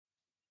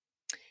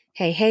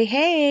Hey, hey,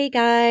 hey,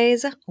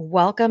 guys.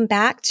 Welcome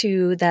back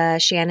to the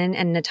Shannon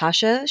and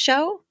Natasha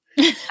show.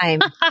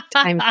 I'm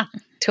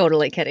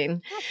totally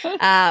kidding.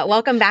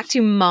 Welcome back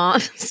to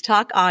Moms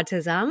Talk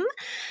Autism.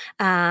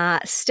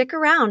 Stick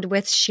around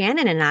with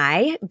Shannon and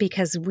I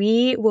because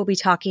we will be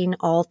talking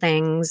all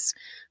things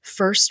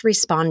first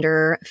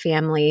responder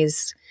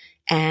families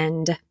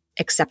and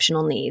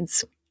exceptional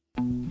needs.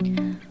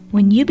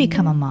 When you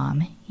become a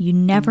mom, you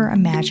never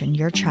imagine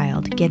your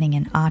child getting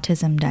an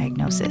autism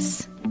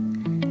diagnosis.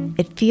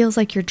 It feels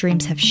like your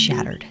dreams have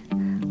shattered,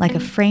 like a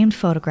framed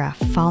photograph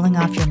falling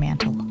off your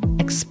mantle,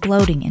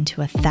 exploding into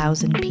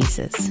 1,000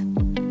 pieces.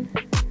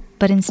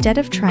 But instead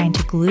of trying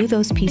to glue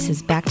those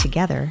pieces back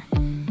together,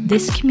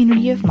 this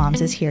community of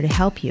moms is here to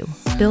help you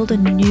build a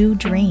new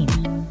dream,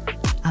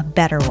 a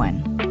better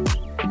one.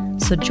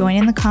 So join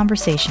in the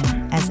conversation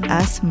as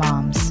us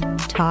moms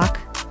talk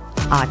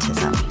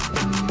autism.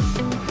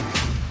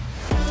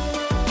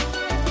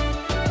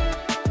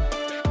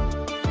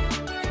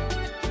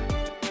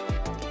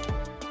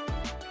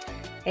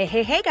 Hey,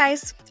 hey, hey,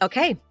 guys.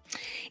 Okay.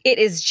 It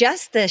is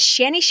just the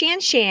Shan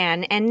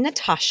and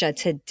Natasha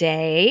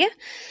today.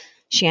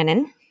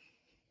 Shannon.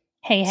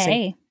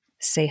 Hey.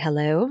 Say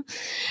hello.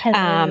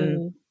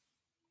 Hello.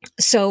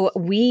 So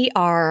we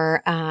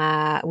are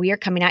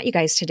coming at you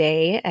guys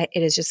today.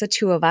 It is just the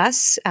two of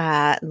us.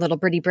 Little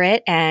Birdie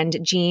Britt and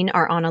Jean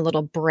are on a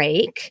little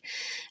break,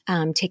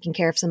 taking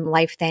care of some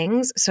life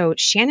things. So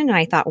Shannon and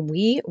I thought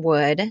we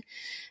would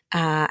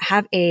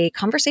have a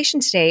conversation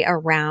today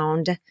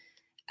around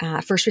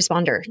first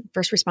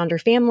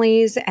responder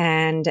families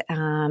and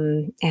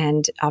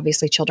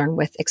obviously children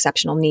with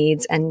exceptional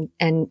needs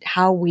and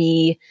how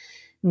we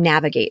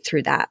navigate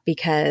through that,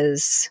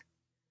 because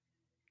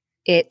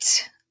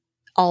it,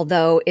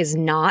 although is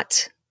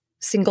not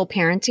single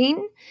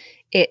parenting,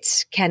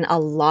 it can a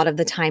lot of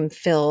the time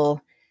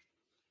feel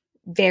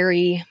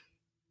very,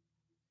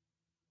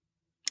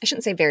 I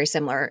shouldn't say very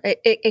similar.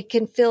 It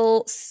can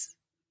feel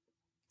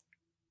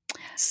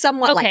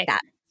somewhat like that.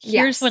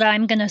 Here's what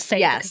I'm going to say,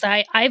 Yes.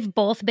 because I've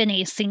both been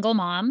a single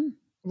mom.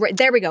 Right,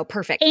 there we go.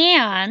 Perfect.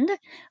 And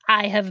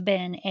I have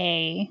been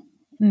a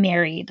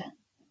married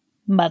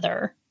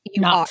mother,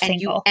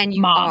 single and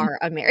you mom. are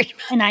a married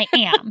mother. And I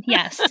am,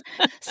 yes.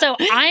 So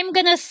I'm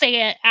going to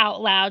say it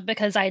out loud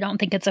because I don't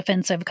think it's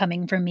offensive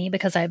coming from me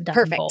because I've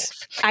done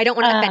both. I don't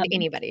want to offend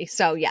anybody.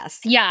 So yes.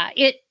 Yeah,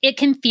 it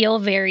can feel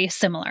very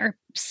similar.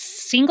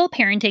 Single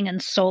parenting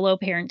and solo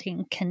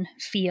parenting can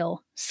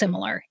feel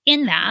similar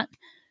in that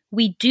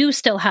we do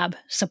still have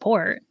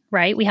support,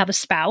 right? We have a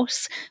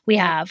spouse. We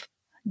have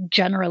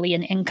generally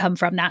an income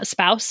from that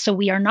spouse. So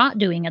we are not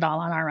doing it all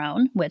on our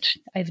own, which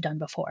I've done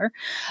before.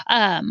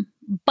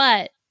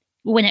 But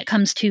when it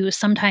comes to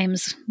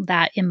sometimes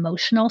that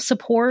emotional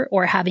support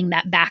or having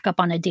that backup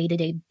on a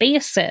day-to-day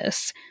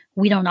basis,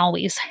 we don't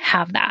always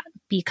have that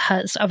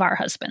because of our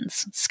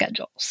husband's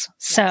schedules. Yes.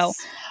 So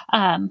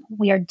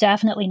we are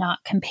definitely not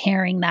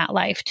comparing that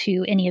life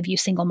to any of you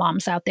single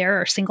moms out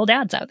there or single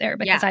dads out there,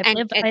 because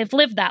I've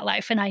lived that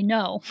life and I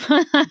know.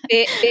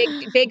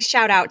 big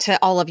shout out to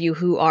all of you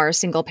who are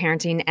single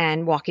parenting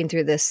and walking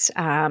through this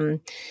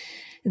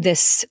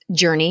this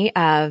journey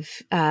of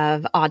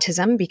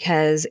autism,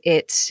 because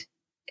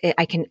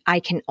I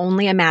can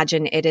only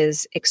imagine it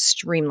is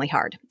extremely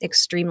hard.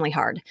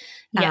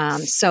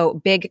 Yes.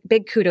 So big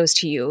kudos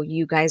to you.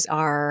 You guys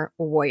are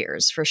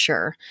warriors for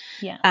sure.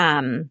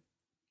 Yeah.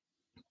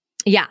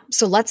 Yeah.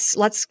 So let's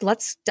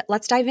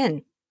dive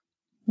in.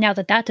 Now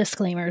that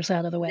disclaimer is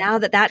out of the way.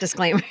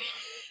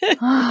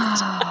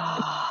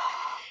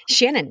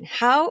 Shannon,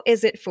 how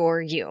is it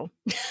for you?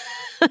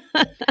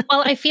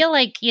 Well, I feel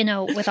like,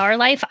 with our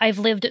life, I've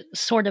lived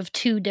sort of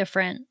two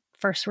different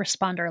first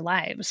responder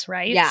lives,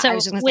 right? Yeah, so I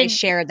was just going to say,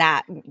 share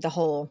that, the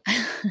whole...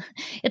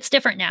 It's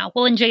different now.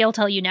 Well, and Jay will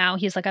tell you now,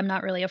 he's like, I'm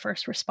not really a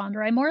first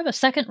responder. I'm more of a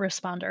second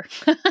responder.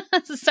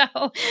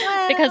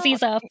 Because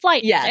he's a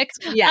flight medic.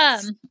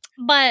 Yes.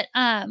 But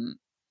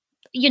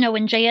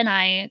when Jay and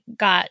I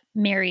got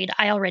married,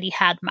 I already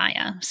had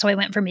Maya. So I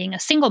went from being a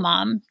single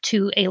mom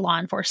to a law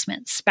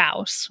enforcement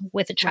spouse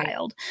with a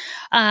child.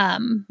 Right.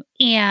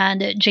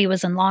 And Jay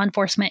was in law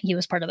enforcement. He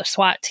was part of the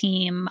SWAT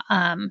team.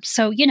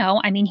 So,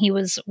 he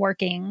was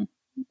working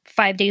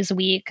 5 days a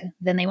week.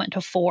 Then they went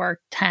to 4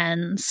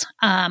 10s,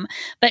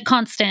 but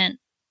constant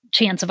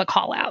chance of a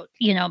call out,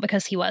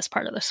 because he was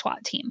part of the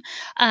SWAT team.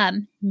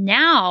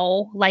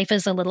 Now life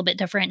is a little bit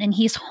different and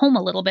he's home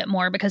a little bit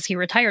more because he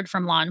retired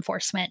from law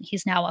enforcement.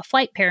 He's now a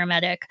flight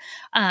paramedic.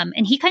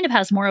 And he kind of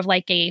has more of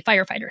like a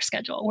firefighter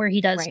schedule where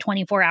he does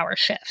 24-hour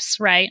shifts,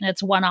 right? And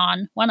it's 1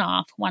 on, 1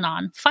 off, 1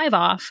 on, 5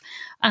 off.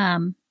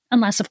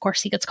 Unless of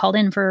course he gets called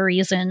in for a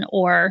reason,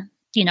 or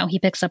he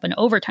picks up an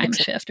overtime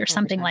shift or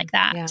something like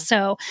that. Yeah.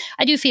 So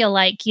I do feel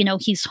like,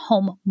 he's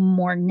home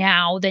more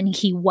now than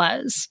he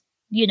was,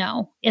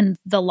 in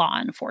the law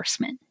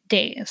enforcement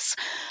days.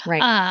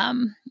 Right.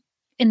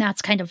 And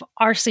that's kind of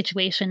our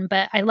situation.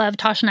 But I love,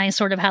 Tosh and I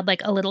sort of had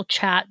like a little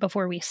chat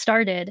before we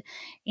started,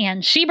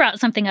 and she brought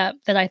something up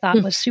that I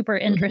thought was super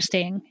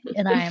interesting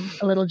and I'm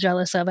a little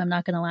jealous of, I'm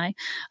not going to lie.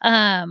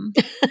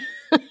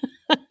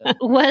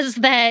 was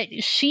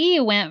that she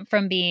went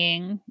from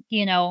being,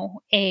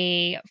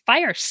 a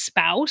fire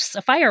spouse,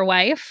 a fire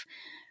wife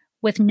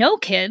with no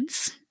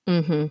kids,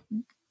 to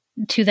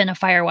then a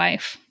fire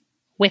wife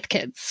with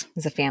kids.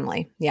 As a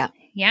family. Yeah.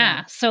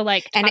 Yeah. So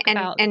talk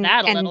about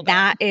that a little bit.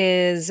 That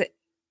is,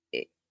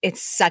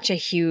 it's such a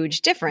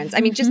huge difference.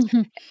 I mean, just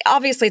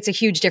obviously it's a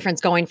huge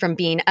difference going from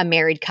being a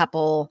married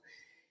couple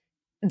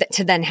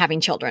to then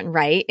having children,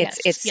 right?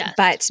 It's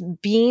but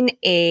being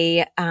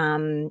a,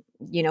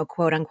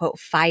 quote unquote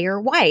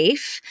fire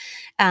wife,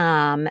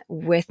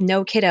 with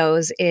no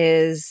kiddos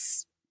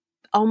is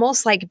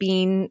almost like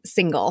being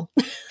single.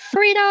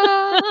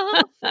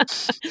 Freedom.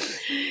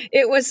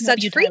 It was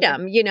such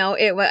freedom,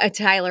 Tyler.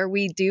 Tyler,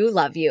 we do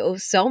love you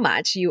so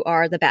much. You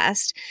are the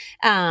best.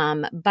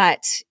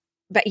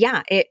 But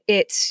yeah,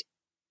 it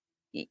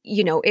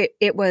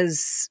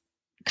was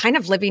kind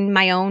of living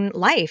my own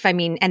life. I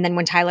mean, and then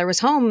when Tyler was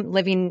home,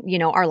 living,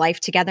 our life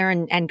together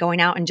and going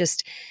out and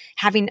just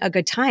having a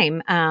good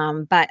time.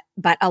 But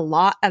a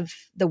lot of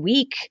the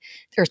week,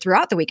 or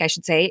throughout the week, I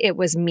should say, it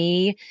was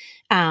me,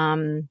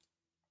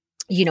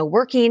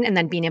 working and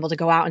then being able to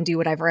go out and do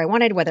whatever I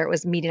wanted, whether it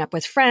was meeting up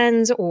with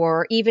friends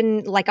or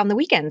even like on the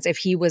weekends, if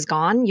he was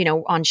gone,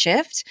 on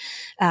shift,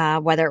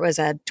 whether it was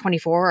a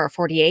 24 or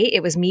 48,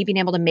 it was me being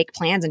able to make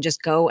plans and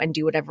just go and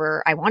do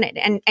whatever I wanted.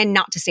 And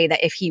not to say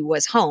that if he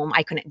was home,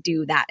 I couldn't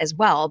do that as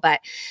well, but,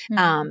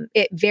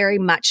 it very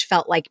much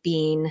felt like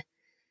being,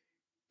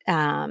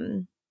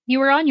 you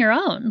were on your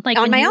own, like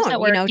on my own,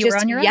 you were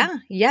on your own. Yeah.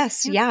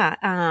 Yes. Yeah.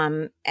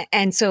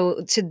 And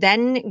so to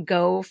then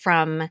go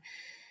from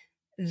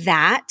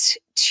that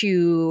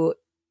to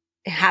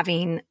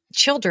having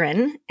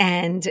children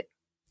and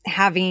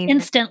having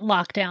instant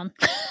lockdown.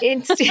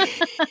 instant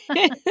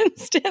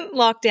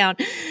lockdown.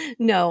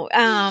 No.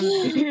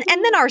 And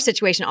then our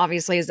situation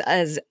obviously is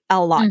a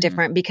lot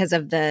different because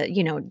of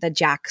the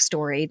Jack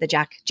story, the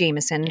Jack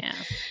Jameson.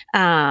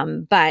 Yeah.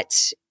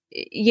 But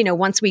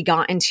once we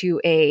got into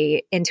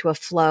a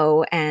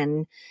flow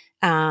and,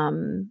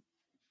 I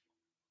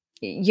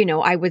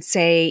would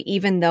say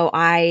even though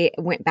I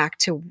went back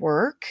to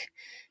work,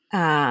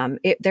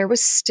 there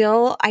was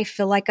still, I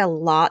feel like, a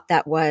lot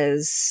that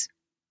was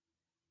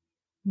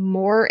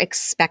more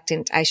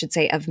expectant, I should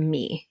say, of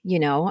me,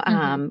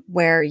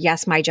 where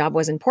yes, my job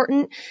was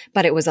important,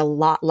 but it was a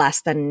lot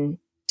less than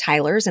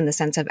Tyler's in the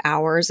sense of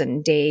hours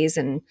and days.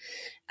 And,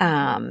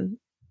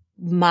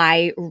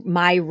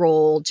 my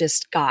role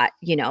just got,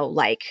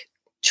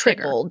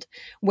 tripled,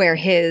 where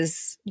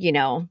his,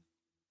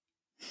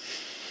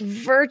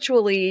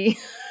 virtually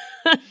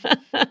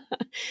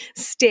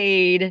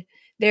stayed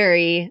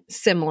very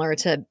similar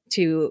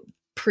to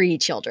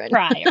pre-children.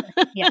 Prior.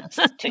 Yes.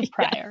 To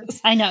prior. Yes.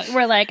 I know.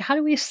 We're like, how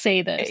do we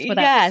say this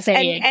without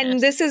saying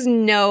and this is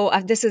no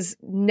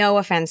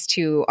offense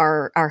to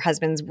our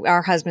husbands.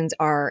 Our husbands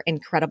are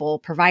incredible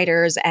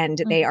providers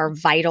and they are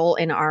vital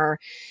in our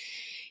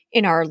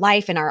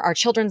life, in our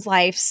children's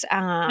lives.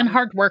 And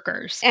hard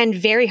workers. And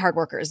very hard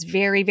workers.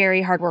 Very,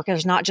 very hard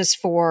workers, not just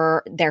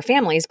for their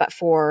families, but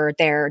for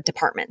their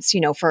departments,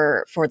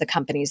 for the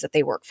companies that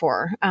they work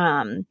for.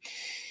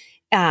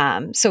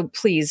 So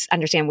please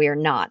understand we are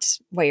not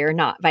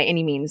by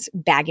any means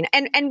bagging.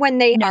 And when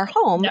they are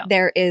home,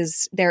 there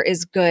is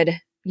good,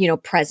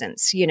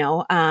 presence,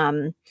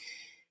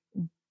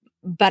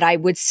 but I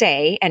would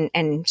say,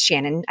 and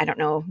Shannon, I don't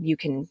know, you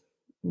can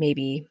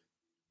maybe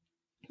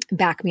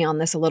back me on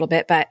this a little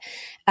bit, but,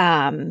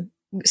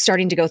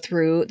 starting to go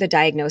through the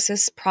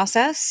diagnosis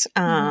process,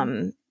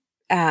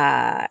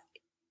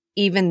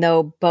 even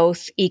though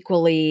both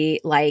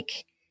equally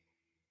like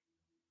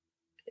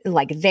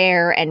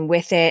there and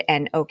with it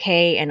and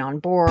okay and on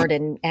board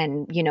and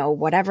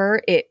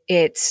whatever,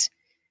 it's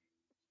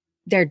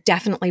there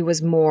definitely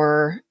was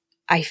more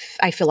I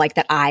feel like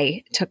that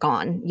I took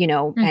on,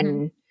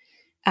 and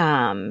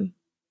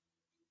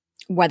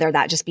whether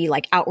that just be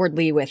like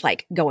outwardly with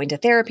like going to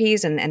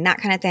therapies and that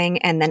kind of thing,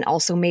 and then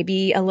also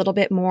maybe a little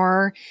bit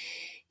more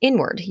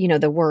inward,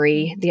 the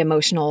worry, the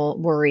emotional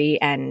worry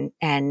and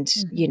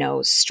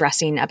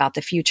stressing about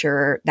the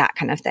future, that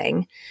kind of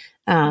thing.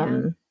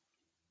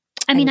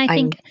 I mean,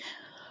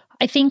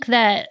 I think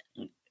that,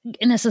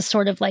 and this is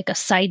sort of like a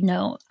side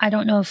note, I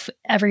don't know if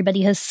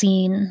everybody has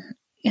seen,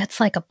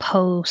 it's like a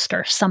post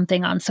or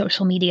something on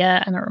social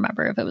media. I don't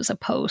remember if it was a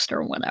post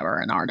or whatever,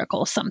 an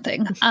article,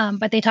 something.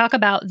 But they talk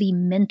about the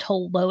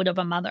mental load of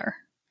a mother.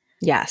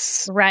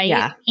 Yes. Right.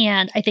 Yeah.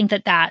 And I think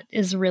that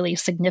is really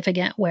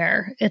significant,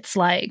 where it's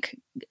like,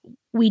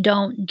 we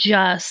don't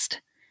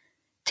just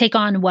take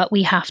on what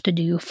we have to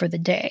do for the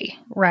day,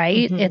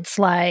 right? Mm-hmm. It's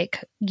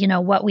like,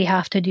 what we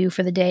have to do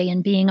for the day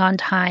and being on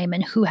time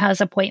and who has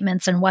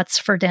appointments and what's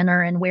for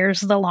dinner and where's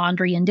the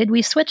laundry and did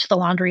we switch the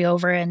laundry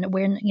over and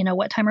when,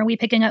 what time are we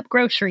picking up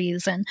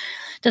groceries and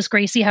does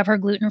Gracie have her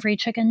gluten-free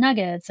chicken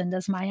nuggets and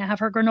does Maya have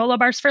her granola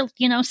bars for,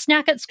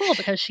 snack at school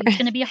because she's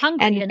going to be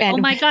hungry and oh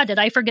my God, did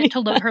I forget to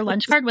load her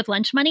lunch card with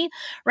lunch money,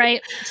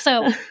 right?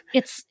 So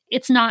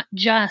it's not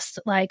just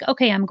like,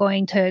 okay, I'm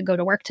going to go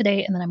to work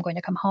today and then I'm going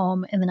to come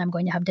home and then I'm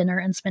going to have have dinner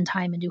and spend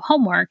time and do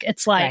homework.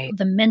 It's like Right.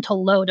 the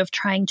mental load of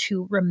trying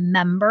to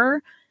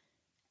remember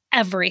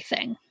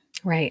everything.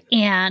 Right.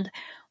 And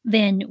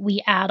then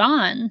we add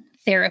on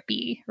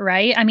therapy,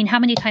 right? I mean, how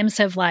many times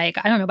have I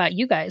don't know about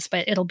you guys,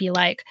 but it'll be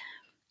like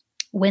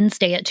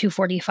Wednesday at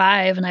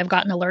 2:45 and I've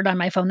got an alert on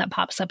my phone that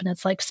pops up and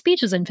it's like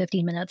speeches in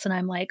 15 minutes. And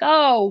I'm like,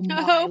 oh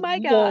my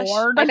gosh,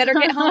 Lord. I better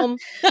get home.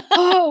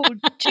 Oh,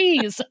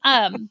 geez.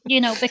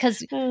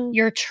 Because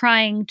you're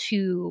trying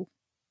to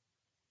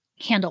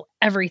handle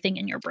everything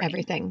in your brain.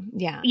 Everything.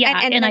 Yeah. Yeah.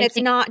 And I it's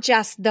think, not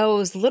just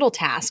those little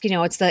tasks,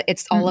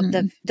 it's all of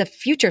the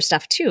future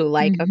stuff too.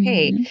 Like,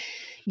 okay,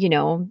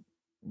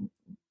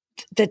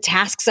 the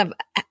tasks of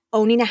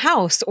owning a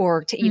house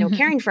or,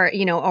 caring for,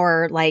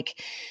 or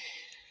like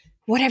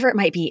whatever it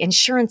might be,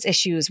 insurance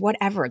issues,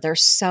 whatever.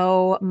 There's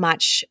so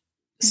much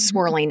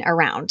swirling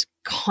around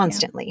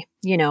constantly,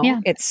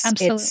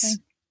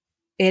 absolutely.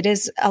 it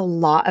is a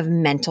lot of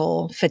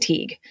mental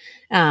fatigue.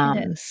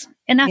 It is.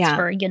 And that's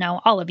for,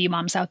 all of you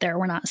moms out there.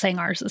 We're not saying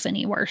ours is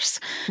any worse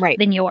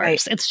than yours.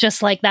 Right. It's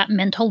just like that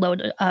mental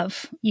load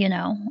of,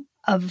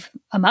 of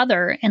a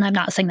mother. And I'm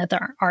not saying that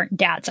there aren't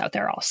dads out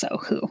there also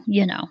who,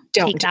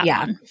 take that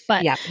on.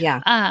 But,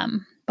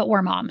 but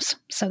we're moms.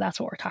 So that's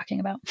what we're talking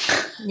about.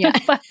 Yeah.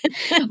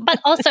 but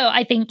also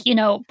I think,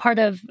 part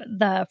of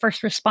the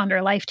first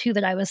responder life too,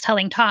 that I was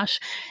telling Tosh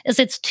is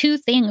it's two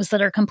things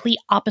that are complete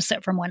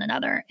opposite from one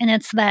another. And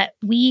it's that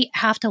we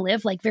have to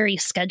live like very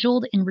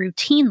scheduled and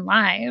routine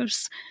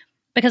lives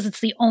because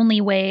it's the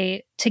only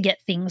way to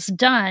get things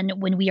done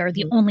when we are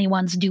the only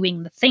ones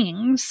doing the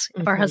things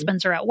if our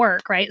husbands are at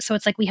work, right? So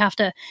it's like we have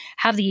to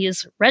have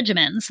these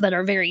regimens that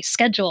are very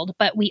scheduled,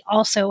 but we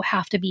also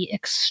have to be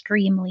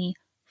extremely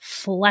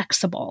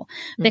flexible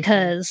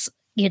because,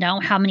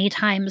 how many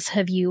times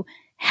have you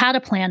had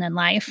a plan in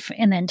life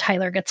and then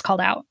Tyler gets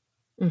called out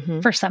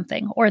for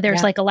something, or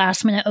there's like a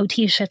last minute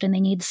OT shift and they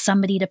need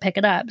somebody to pick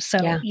it up. So,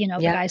 the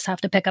guys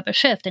have to pick up a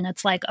shift and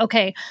it's like,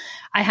 okay,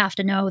 I have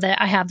to know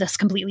that I have this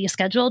completely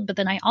scheduled, but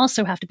then I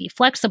also have to be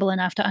flexible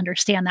enough to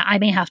understand that I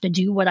may have to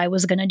do what I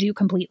was going to do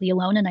completely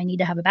alone and I need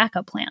to have a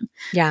backup plan.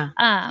 Yeah.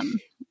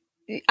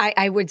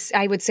 I would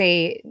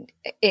say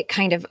I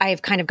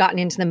have kind of gotten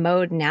into the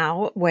mode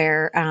now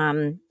where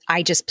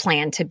I just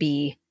plan to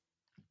be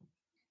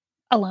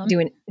alone,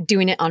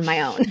 doing it on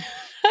my own.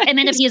 And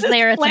then if he's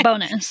there, it's a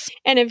bonus.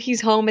 And if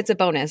he's home, it's a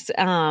bonus.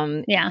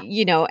 And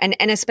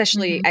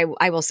especially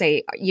I will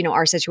say,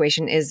 our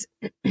situation is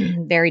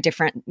very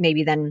different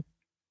maybe than,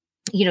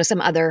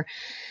 some other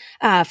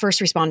first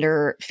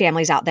responder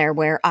families out there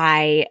where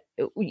I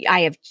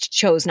have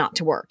chose not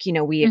to work.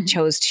 We have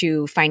chose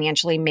to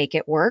financially make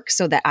it work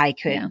so that I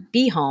could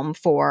be home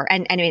for,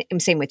 and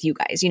same with you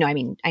guys.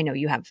 I know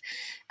you have,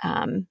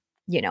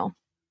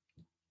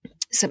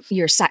 some of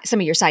your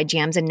side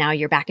jams, and now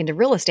you're back into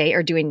real estate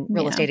or doing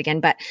real estate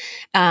again. But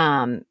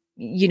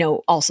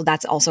also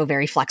that's also a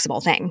very flexible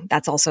thing.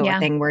 That's also a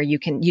thing where you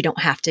don't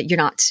have to. You're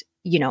not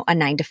a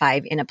 9 to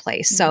 5 in a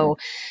place. So,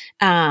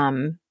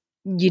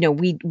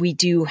 we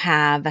do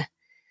have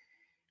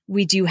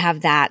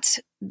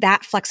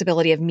that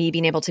flexibility of me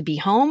being able to be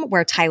home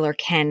where Tyler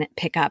can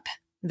pick up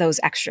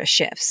those extra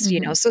shifts,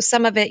 so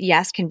some of it,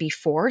 yes, can be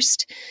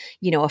forced,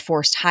 a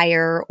forced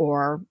hire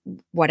or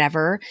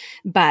whatever.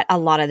 But a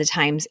lot of the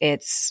times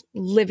it's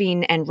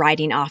living and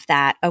riding off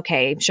that,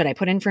 okay, should I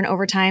put in for an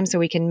overtime so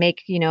we can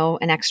make,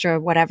 an extra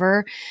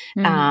whatever?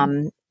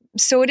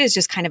 So it is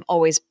just kind of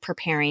always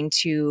preparing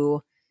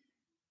to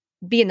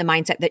be in the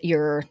mindset that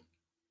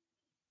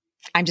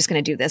I'm just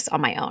going to do this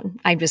on my own.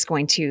 I'm just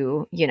going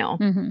to,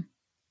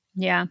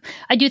 Yeah.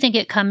 I do think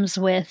it comes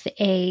with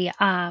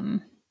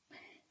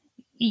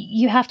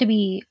you have to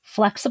be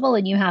flexible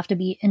and you have to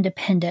be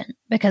independent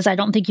because I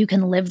don't think you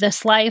can live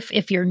this life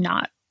if you're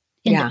not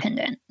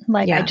independent.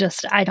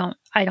 I don't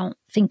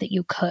think that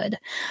you could.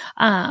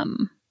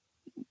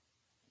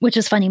 Which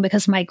is funny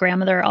because my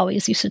grandmother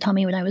always used to tell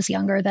me when I was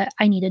younger that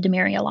I needed to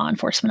marry a law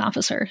enforcement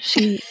officer.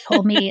 She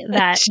told me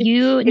that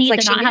you need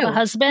to not have a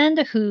husband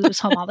who's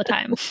home all the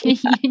time. you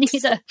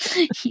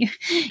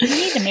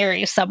need to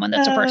marry someone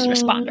that's a first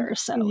responder.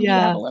 So you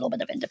have a little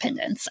bit of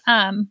independence.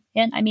 And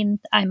I mean,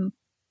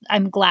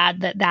 I'm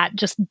glad that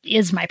just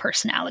is my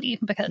personality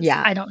because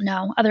I don't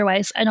know.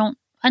 Otherwise, I don't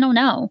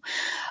know.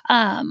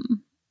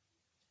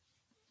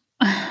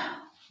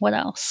 What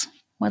else?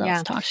 What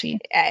else, Tashi?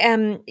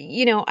 I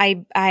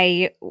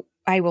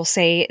will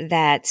say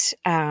that,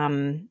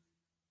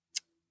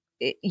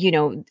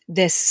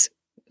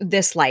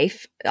 this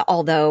life,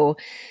 although,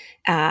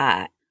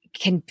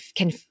 can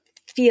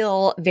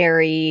feel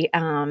very,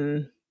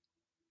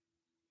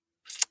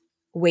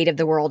 weight of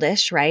the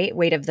world-ish, right?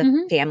 Weight of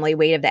the family,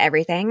 weight of the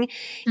everything.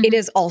 It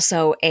is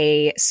also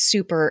a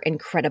super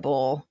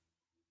incredible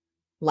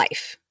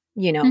life.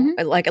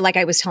 Like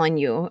I was telling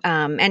you,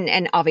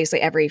 and obviously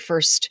every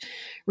first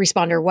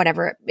responder,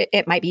 whatever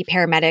it might be,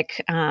 paramedic,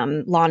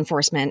 law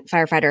enforcement,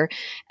 firefighter,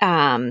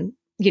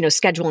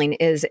 scheduling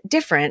is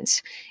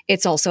different,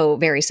 it's also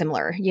very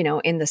similar,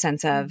 in the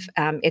sense of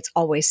it's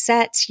always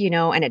set,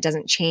 and it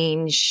doesn't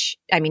change.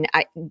 I mean,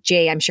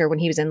 Jay, I'm sure when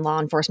he was in law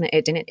enforcement,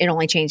 it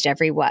only changed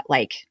every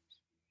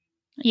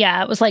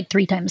yeah, it was like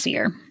 3 times a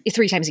year.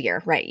 3 times a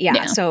year. Right.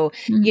 Yeah. So,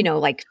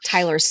 like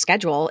Tyler's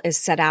schedule is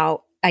set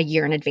out a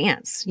year in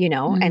advance,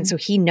 and so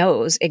he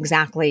knows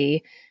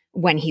exactly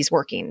when he's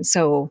working.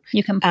 So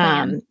you can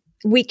plan.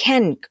 We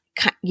can,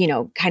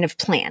 kind of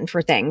plan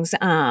for things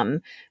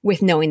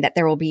with knowing that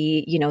there will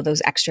be,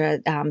 those extra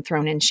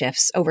thrown in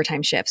shifts,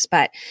 overtime shifts.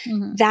 But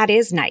that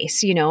is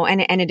nice,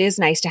 and it is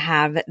nice to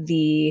have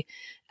the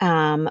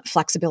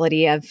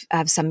flexibility of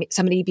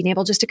somebody being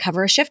able just to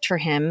cover a shift for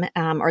him,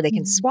 or they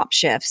can swap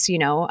shifts,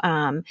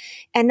 and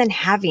then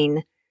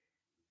having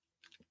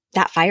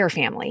that fire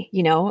family,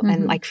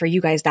 and like for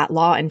you guys, that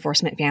law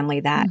enforcement family,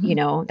 that,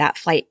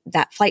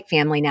 that flight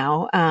family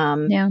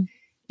now,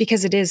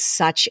 because it is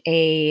such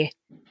a,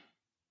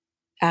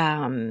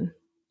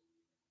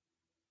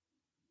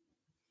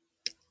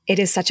 it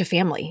is such a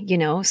family,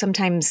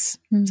 sometimes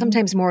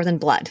more than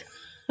blood.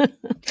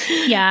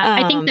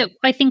 Yeah.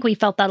 I think we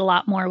felt that a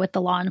lot more with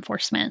the law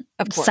enforcement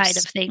side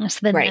of things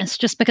than this,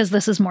 just because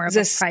this is more of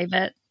a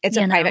private. It's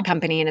a private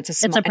company, and it's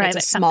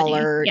a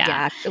smaller,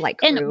 like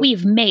crew. And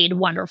we've made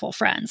wonderful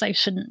friends. I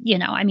shouldn't,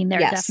 I mean, they're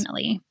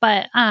definitely,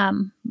 but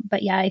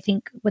yeah, I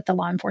think with the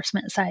law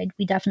enforcement side,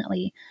 we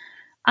definitely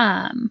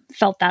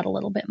felt that a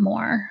little bit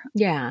more.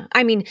 Yeah.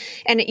 I mean,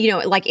 and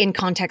like in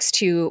context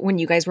to when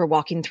you guys were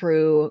walking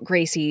through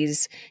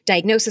Gracie's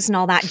diagnosis and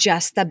all that,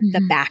 just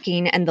the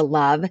backing and the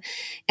love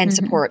and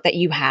support that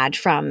you had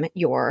from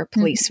your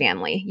police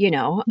family,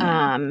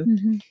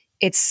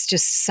 it's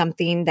just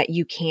something that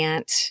you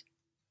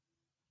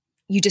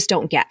just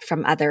don't get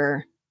from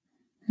other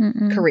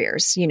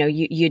careers.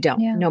 You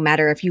don't, no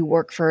matter if you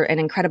work for an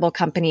incredible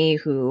company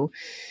who,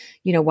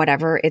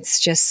 whatever, it's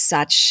just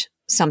such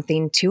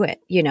something to it,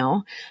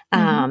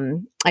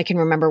 I can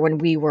remember when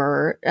we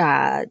were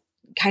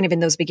kind of in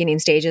those beginning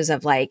stages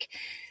of like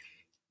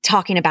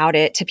talking about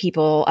it to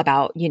people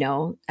about,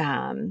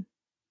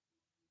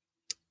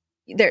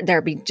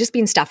 there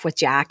being stuff with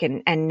Jack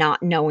and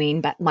not knowing,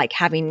 but like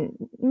having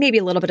maybe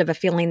a little bit of a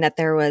feeling that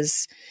there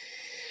was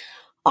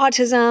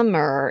autism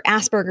or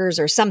Asperger's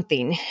or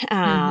something.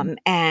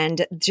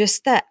 And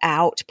just the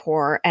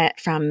outpour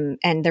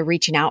and the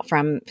reaching out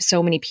from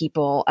so many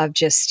people of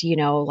just,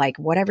 like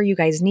whatever you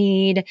guys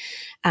need,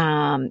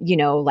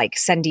 like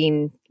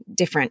sending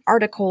different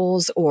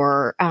articles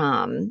or,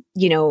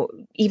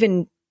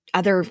 even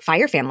other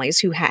fire families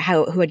who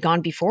had gone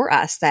before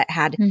us that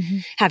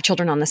have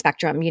children on the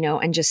spectrum,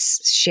 and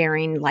just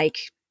sharing like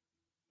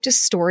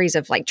just stories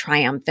of like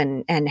triumph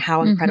and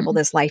how incredible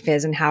this life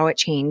is and how it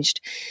changed,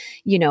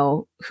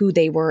 who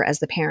they were as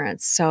the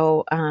parents.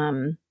 So,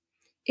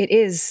 it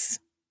is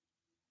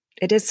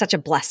such a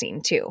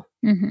blessing too.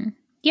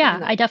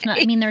 Yeah, I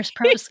definitely, I mean, there's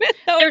pros,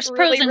 there's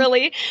pros and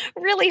really,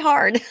 really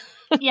hard.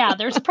 Yeah,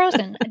 there's pros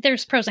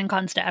and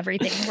cons to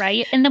everything.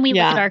 Right. And then we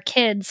look at our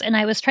kids, and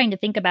I was trying to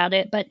think about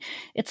it, but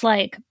it's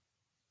like,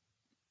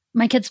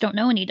 my kids don't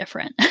know any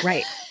different.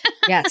 Right.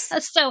 Yes.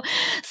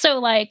 So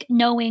like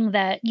knowing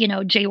that,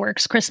 Jay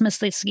works Christmas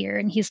this year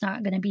and he's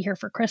not going to be here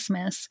for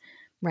Christmas,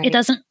 it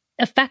doesn't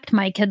affect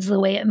my kids the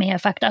way it may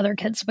affect other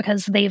kids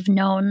because they've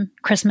known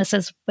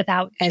Christmases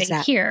without Jay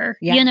here.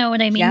 Yeah. You know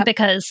what I mean? Yep.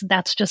 Because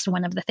that's just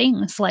one of the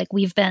things. Like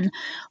we've been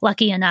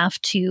lucky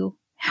enough to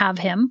have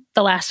him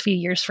the last few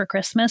years for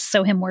Christmas.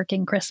 So him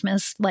working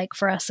Christmas, like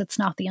for us, it's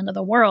not the end of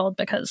the world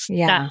because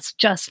that's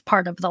just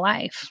part of the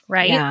life.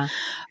 Right. Yeah.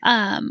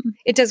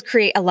 It does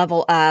create a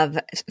level of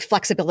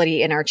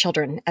flexibility in our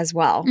children as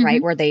well.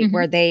 Right. Where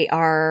they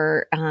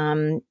are,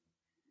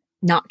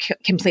 not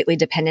completely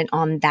dependent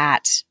on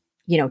that,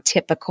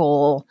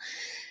 typical,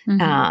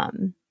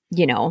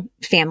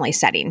 family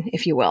setting,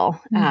 if you will.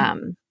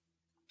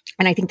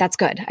 And I think that's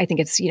good. I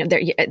think it's,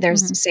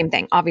 there's the same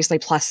thing, obviously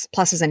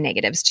pluses and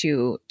negatives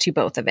to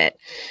both of it.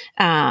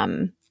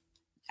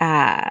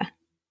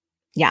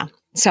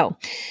 So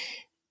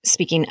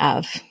speaking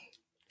of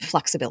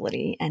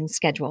flexibility and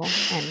schedule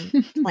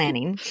and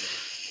planning,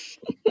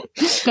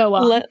 go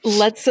on.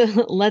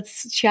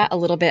 Let's chat a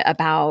little bit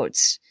about,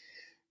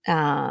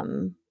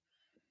 what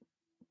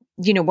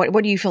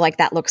do you feel like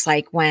that looks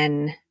like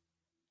when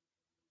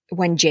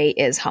Jay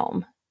is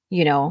home,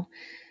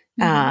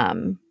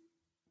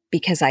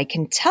 because I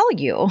can tell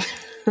you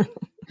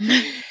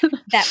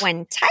that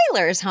when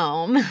Tyler's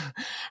home,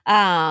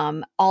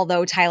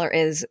 although Tyler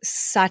is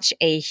such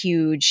a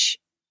huge,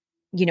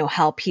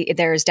 help,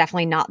 there's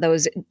definitely not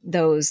those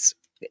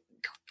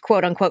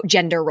quote unquote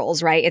gender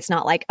roles, right? It's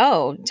not like,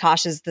 oh,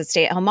 Tosh is the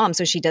stay-at-home mom,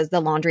 so she does the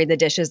laundry, the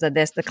dishes,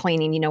 the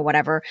cleaning,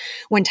 whatever.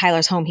 When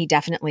Tyler's home, he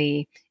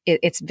definitely,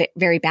 it's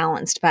very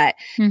balanced, but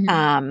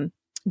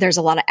there's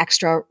a lot of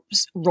extra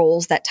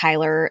roles that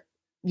Tyler,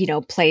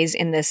 plays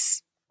in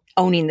this,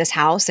 owning this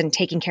house and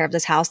taking care of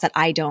this house that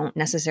I don't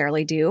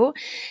necessarily do.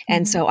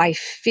 And so I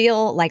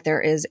feel like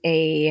there is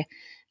a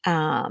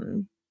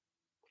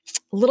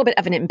little bit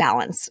of an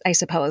imbalance, I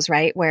suppose,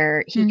 right?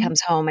 Where he Mhm.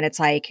 comes home and it's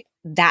like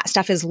that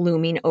stuff is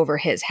looming over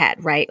his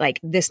head, right? Like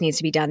this needs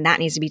to be done, that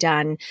needs to be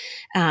done.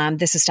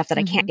 This is stuff that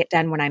I can't Mhm. get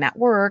done when I'm at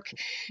work.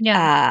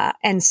 Yeah.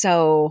 And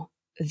so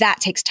that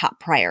takes top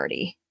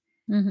priority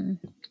Mhm.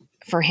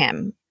 for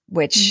him,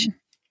 which, Mhm.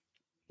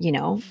 you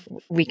know,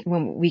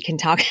 when we can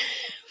talk,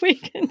 we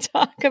can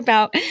talk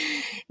about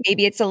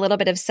maybe it's a little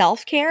bit of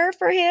self-care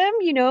for him,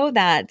 you know,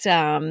 that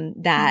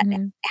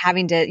Mhm.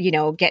 having to, you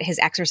know, get his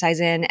exercise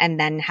in and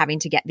then having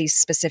to get these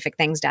specific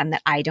things done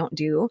that I don't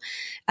do.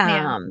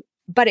 Yeah.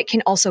 But it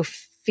can also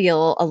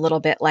feel a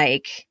little bit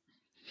like,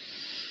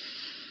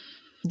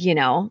 you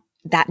know,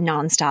 that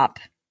nonstop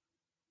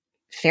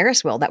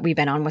Ferris wheel that we've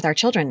been on with our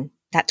children,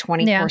 that Yeah.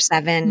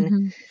 24/7,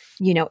 Mhm.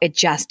 you know, it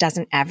just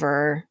doesn't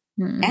ever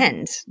Mm.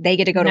 end. They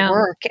get to go to No.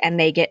 work and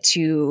they get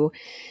to,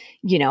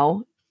 you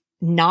know,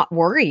 not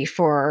worry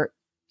for,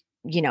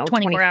 you know,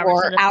 24 hours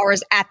 24 at a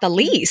hours time. at the Yeah.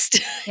 least.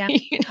 Yeah.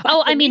 You know,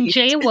 Oh, at the I mean, least.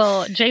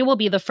 Jay will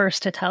be the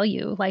first to tell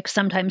you. Like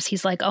sometimes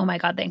he's like, "Oh my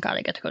God, thank God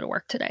I get to go to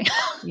work today."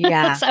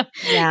 Yeah. So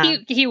Yeah.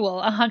 he will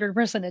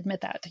 100%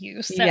 admit that to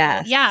you. So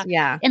Yes. yeah.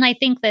 Yeah. And I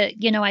think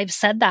that, you know, I've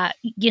said that,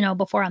 you know,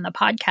 before on the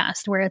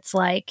podcast where it's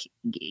like,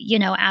 you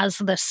know, as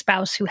the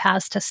spouse who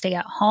has to stay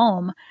at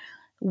home,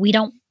 we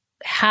don't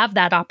have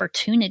that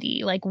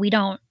opportunity. Like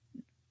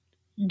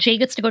Jay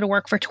gets to go to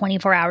work for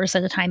 24 hours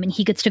at a time and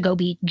he gets to go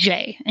be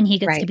Jay and he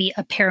gets to Right. be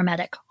a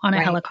paramedic on a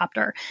Right.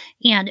 helicopter.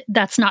 And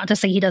that's not to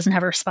say he doesn't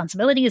have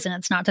responsibilities and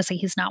it's not to say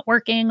he's not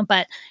working,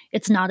 but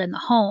it's not in the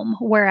home.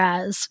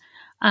 Whereas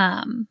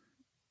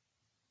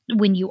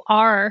when you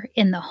are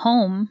in the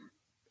home,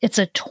 it's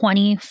a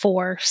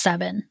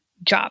 24/7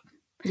 job.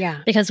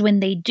 Yeah. Because when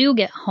they do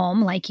get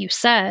home, like you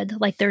said,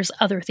 like there's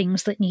other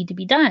things that need to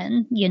be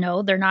done. You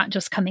know, they're not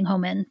just coming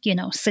home and, you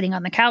know, sitting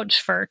on the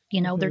couch for,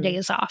 you know, their Mhm.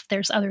 days off.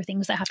 There's other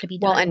things that have to be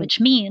Well, done, and which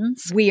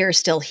means we are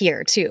still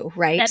here too,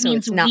 right? that So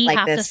means it's not we like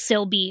have to this.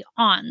 still be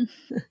on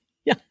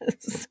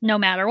Yes. no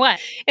matter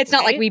what. It's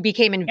not like Right? we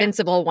became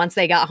invincible once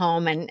they got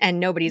home and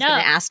nobody's going No.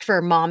 to ask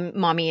for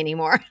mommy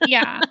anymore.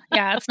 Yeah.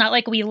 Yeah. It's not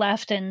like we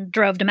left and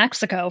drove to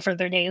Mexico for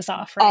their days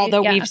off, right?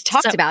 Although Yeah. we've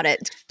talked So about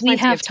it we plenty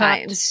have of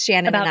times. talked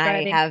Shannon and about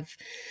I driving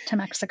to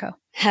Mexico.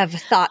 have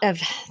thought of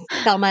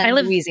Thelma I and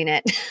live- Louising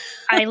it.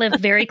 I live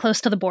very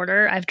close to the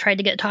border. I've tried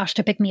to get Tosh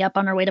to pick me up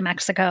on our way to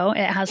Mexico.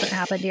 It hasn't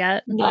happened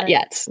yet. Not but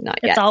yet. Not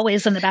It's yet.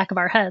 always in the back of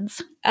our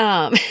heads.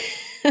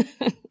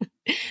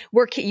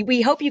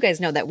 We hope you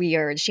guys know that we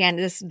are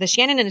the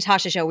Shannon and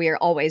Natasha show. We are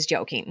always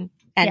joking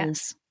and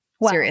Yes.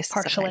 Well, serious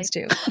partially. sometimes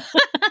too.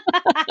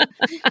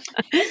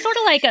 It's sort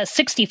of like a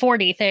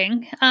 60-40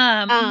 thing.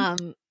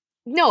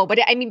 No, but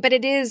I mean, but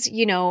it is,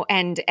 you know,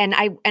 and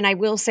I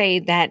will say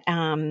that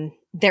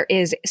there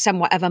is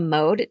somewhat of a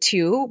mode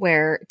too,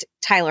 where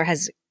Tyler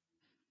has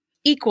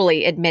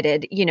equally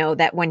admitted, you know,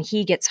 that when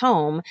he gets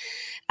home,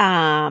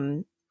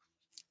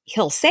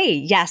 he'll say,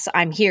 yes,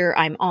 I'm here,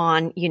 I'm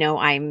on, you know,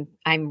 I'm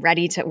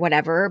ready to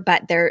whatever,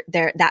 but there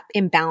that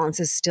imbalance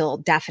is still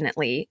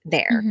definitely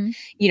there, Mhm.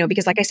 you know,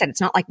 because like I said,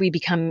 it's not like we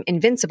become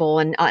invincible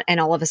and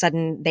all of a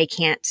sudden they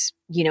can't,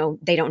 you know,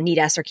 they don't need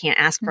us or can't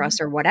ask for us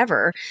or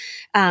whatever.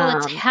 Well,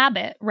 it's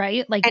habit,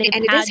 right? Like and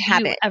they've it had is you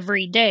habit.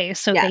 every day,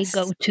 so Yes.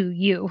 they go to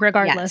you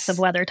regardless Yes. of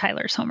whether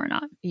Tyler's home or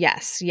not.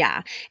 Yes.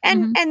 Yeah.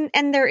 And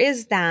there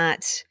is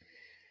that,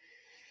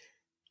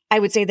 I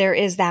would say there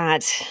is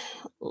that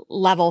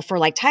level for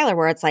like Tyler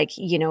where it's like,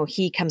 you know,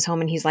 he comes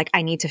home and he's like,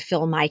 I need to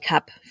fill my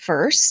cup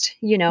first,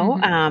 you know?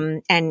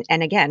 And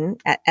again,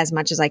 as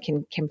much as I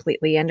can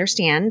completely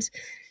understand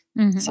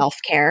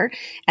self-care,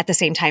 at the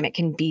same time, it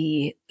can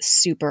be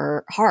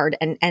super hard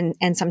and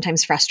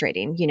sometimes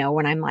frustrating, you know,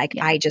 when I'm like,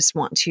 Yeah. I just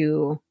want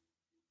to,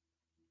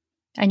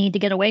 I need to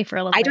get away for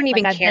a little bit. I don't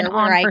even I've care been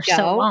where on I for so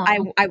go.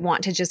 long. I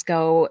want to just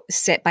go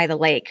sit by the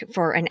lake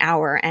for an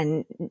hour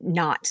and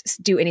not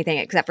do anything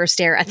except for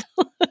stare at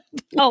the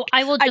Oh,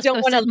 I will just don't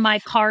go wanna sit in my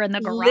car in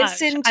the garage.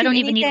 listen to I don't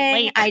even need a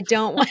anything. lake. I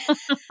don't want.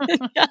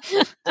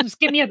 Just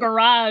give me a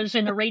garage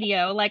and a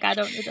radio. Like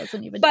it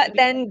doesn't even. But do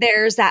then anything.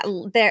 there's that.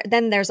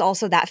 Then there's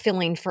also that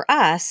feeling for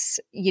us,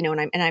 you know.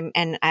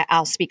 And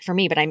I'll speak for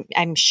me, but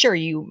I'm sure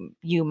you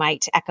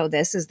might echo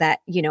this. Is that,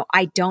 you know,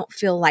 I don't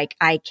feel like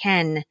I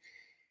can.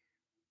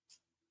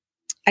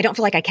 I don't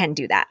feel like I can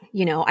do that.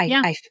 You know,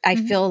 I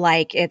feel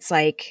like it's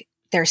like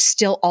there's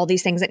still all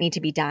these things that need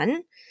to be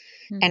done,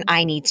 and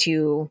I need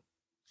to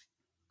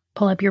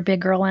pull up your big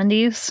girl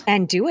undies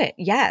and do it.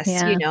 Yes.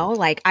 Yeah. You know,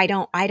 like I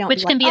don't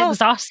which can like, be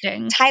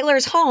exhausting.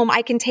 Tyler's home.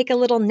 I can take a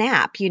little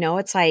nap, you know,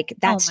 it's like,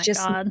 that's my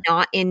just God.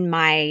 not in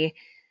my,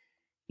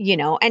 you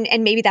know,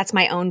 and maybe that's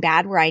my own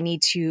bad where I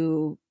need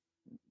to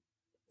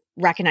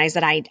recognize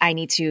that I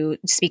need to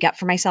speak up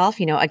for myself,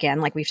 you know, again,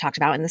 like we've talked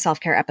about in the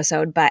self-care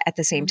episode, but at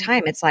the same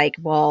time, it's like,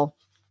 well,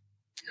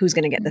 who's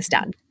going to get this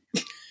done?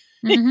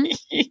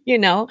 You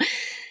know,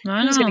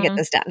 who's going to get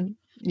this done?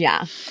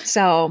 Yeah.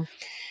 So,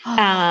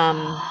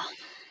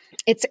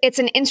 it's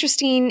an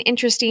interesting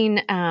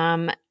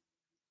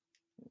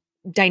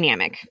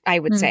dynamic, I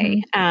would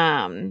say.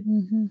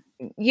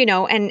 You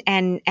know,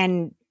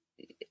 and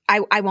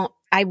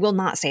I will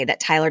not say that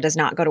Tyler does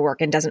not go to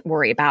work and doesn't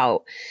worry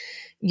about,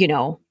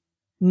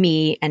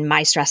 me and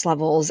my stress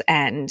levels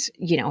and,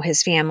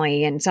 his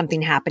family and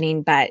something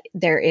happening. But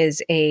there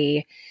is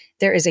a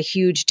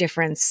huge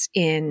difference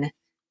in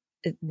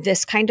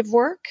this kind of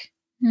work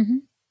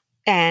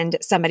and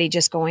somebody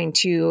just going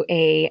to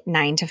a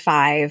 9 to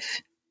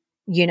 5,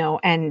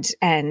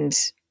 and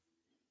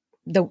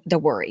the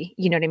worry,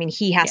 you know what I mean?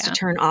 He has to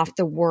turn off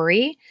the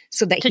worry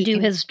so that he can do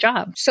his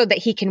job, so that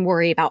he can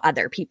worry about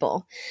other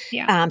people.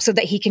 Yeah. So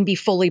that he can be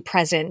fully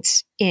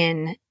present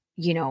in,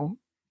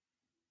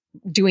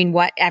 doing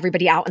what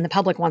everybody out in the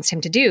public wants him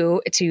to do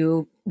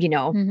to,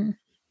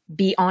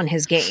 be on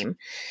his game.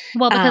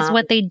 Well, because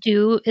what they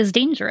do is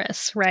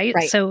dangerous, right?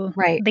 So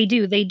they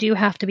do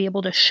have to be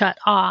able to shut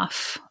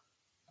off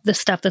the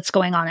stuff that's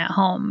going on at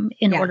home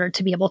in order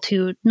to be able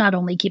to not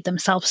only keep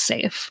themselves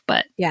safe,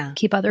 but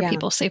keep other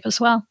people safe as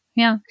well.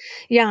 Yeah.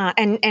 Yeah.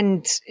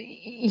 And,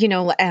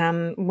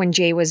 when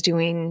Jay was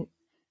when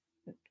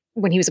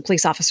he was a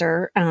police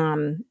officer,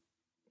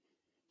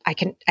 I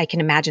can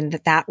imagine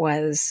that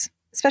was,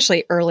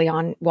 especially early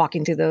on,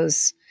 walking through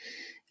those,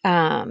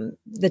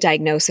 the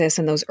diagnosis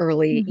and those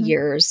early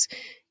years,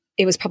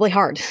 it was probably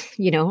hard.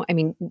 I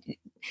mean,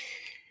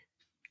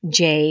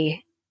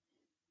 Jay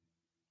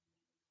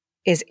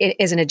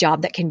isn't a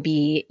job that can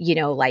be,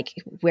 like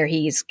where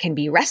can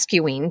be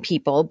rescuing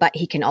people, but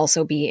he can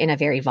also be in a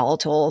very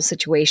volatile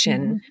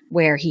situation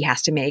where he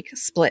has to make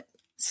split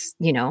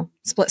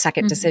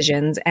second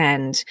decisions.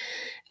 And,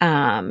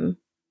 has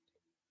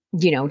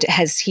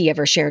he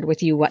ever shared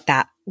with you what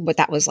that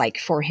was like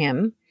for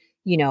him,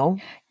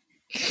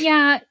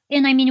 Yeah.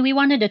 And I mean, we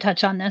wanted to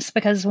touch on this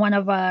because one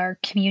of our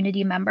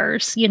community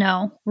members,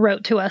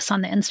 wrote to us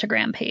on the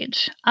Instagram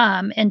page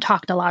and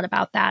talked a lot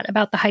about that,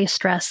 about the high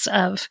stress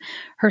of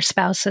her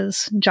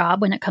spouse's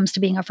job when it comes to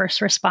being a first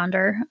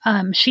responder.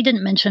 She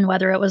didn't mention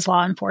whether it was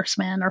law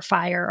enforcement or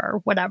fire or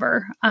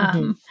whatever,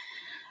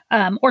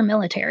 or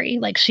military.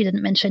 Like, she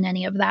didn't mention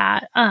any of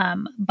that.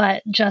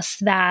 But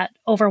just that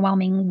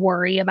overwhelming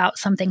worry about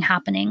something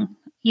happening,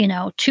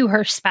 to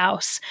her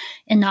spouse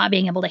and not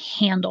being able to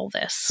handle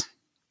this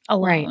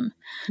alone.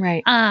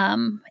 Right.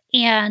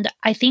 And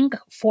I think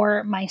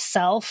for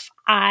myself,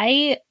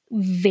 I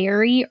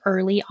very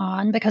early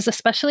on, because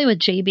especially with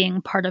Jay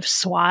being part of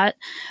SWAT,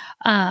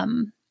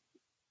 I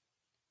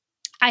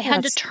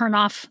had to turn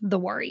off the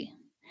worry.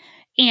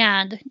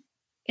 And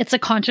it's a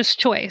conscious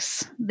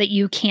choice that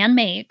you can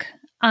make.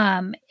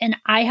 And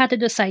I had to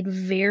decide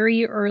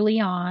very early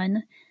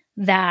on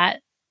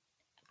that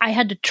I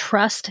had to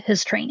trust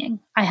his training.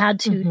 I had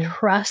to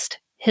trust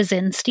his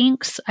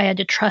instincts. I had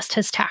to trust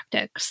his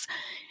tactics.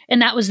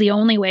 And that was the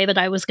only way that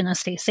I was going to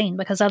stay sane,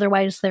 because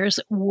otherwise there's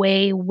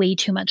way, way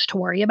too much to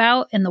worry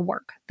about in the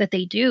work that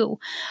they do.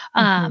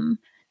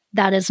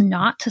 That is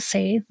not to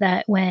say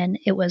that when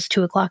it was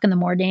 2:00 in the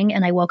morning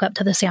and I woke up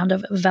to the sound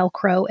of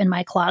Velcro in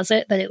my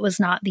closet, that it was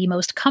not the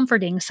most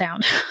comforting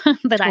sound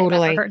that I've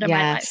ever heard in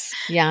my life.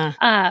 Yeah.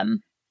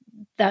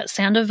 That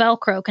sound of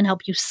Velcro can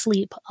help you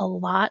sleep a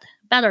lot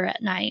better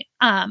at night.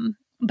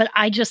 But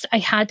I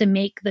had to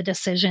make the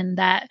decision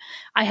that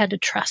I had to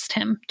trust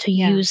him to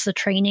use the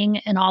training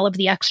and all of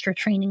the extra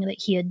training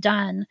that he had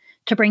done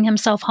to bring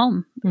himself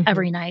home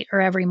every night or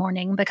every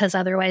morning, because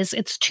otherwise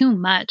it's too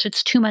much.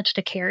 It's too much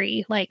to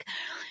carry. Like,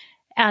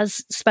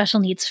 as special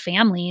needs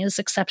families,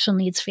 exceptional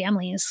needs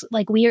families,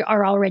 like, we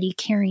are already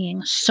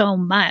carrying so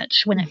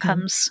much when it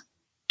comes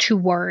to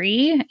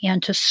worry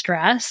and to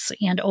stress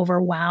and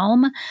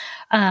overwhelm,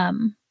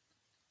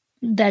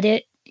 that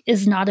it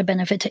is not a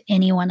benefit to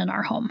anyone in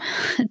our home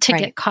to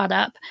get caught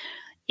up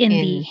in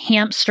the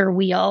hamster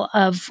wheel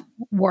of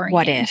worrying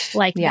what if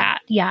that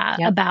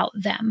about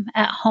them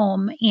at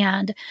home.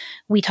 And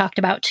we talked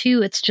about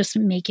too, it's just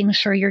making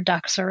sure your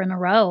ducks are in a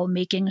row,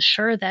 making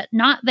sure that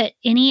not that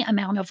any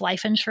amount of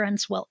life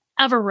insurance will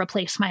ever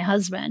replace my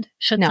husband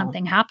should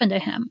something happen to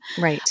him.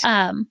 Right.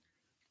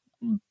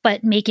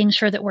 But making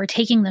sure that we're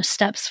taking the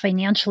steps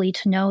financially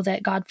to know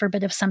that, God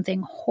forbid, if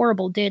something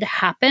horrible did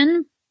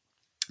happen,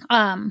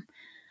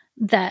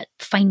 that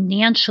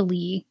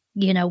financially,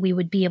 we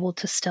would be able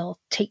to still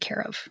take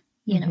care of,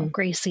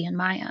 Gracie and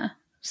Maya.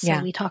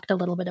 So we talked a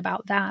little bit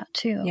about that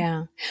too.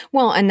 Yeah.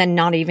 Well, and then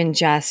not even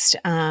just,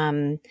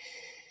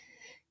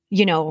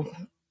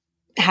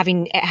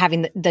 having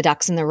the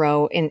ducks in the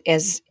row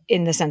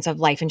in the sense of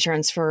life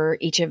insurance for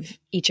each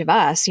of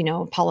us,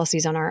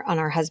 policies on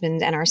our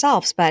husband and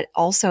ourselves, but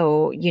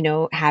also,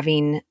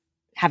 having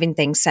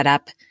things set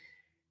up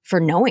for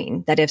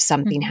knowing that if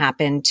something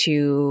happened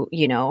to,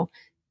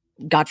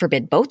 God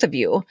forbid, both of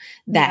you,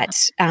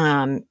 that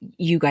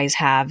you guys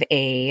have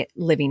a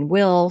living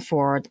will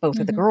for both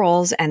of the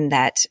girls, and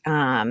that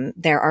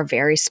there are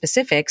very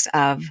specifics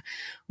of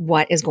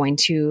what is going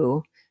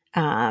to,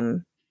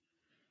 happen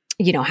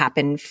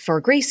for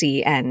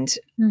Gracie and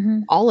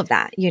all of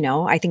that.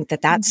 I think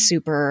that that's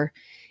super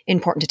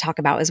important to talk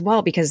about as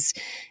well, because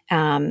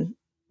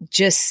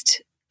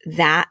just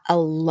that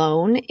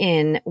alone,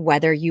 in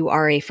whether you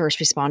are a first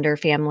responder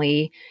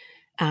family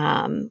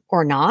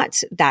or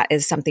not, that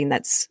is something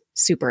that's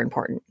super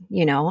important.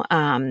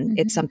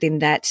 It's something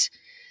that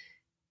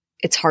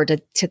it's hard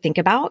to think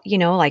about,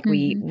 like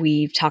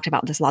we've talked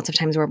about this lots of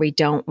times where we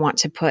don't want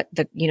to put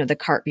the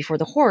cart before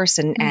the horse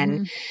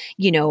and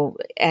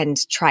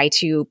try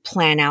to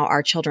plan out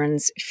our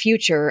children's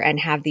future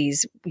and have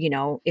these,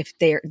 if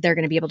they're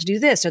going to be able to do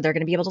this, or they're going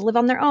to be able to live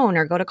on their own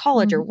or go to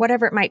college or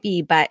whatever it might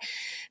be. But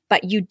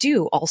you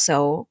do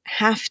also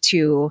have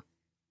to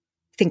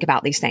think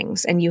about these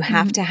things, and you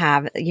have to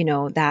have,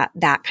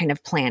 that kind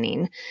of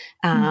planning,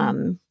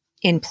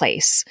 in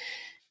place,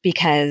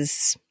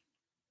 because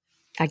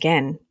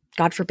again,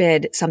 God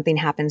forbid something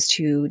happens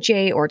to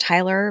Jay or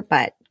Tyler,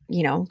 but,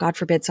 God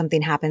forbid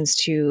something happens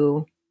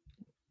to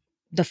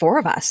the four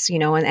of us,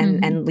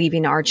 and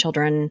leaving our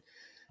children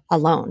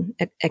alone,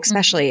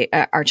 especially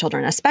our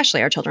children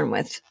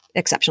with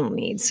exceptional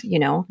needs,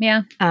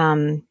 Yeah.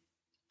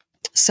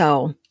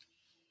 So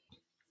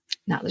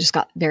that just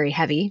got very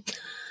heavy.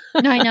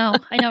 No, I know,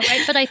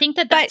 right? But I think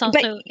that's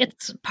also,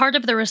 it's part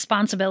of the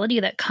responsibility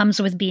that comes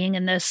with being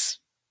in this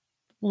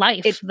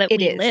life that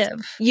we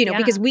live,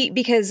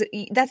 because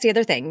that's the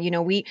other thing,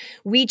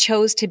 we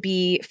chose to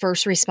be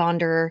first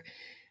responder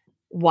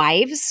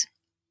wives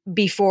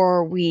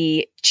before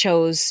we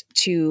chose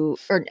to,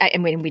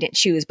 we didn't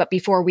choose, but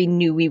before we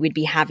knew we would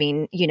be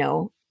having,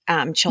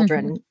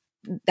 children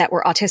that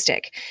were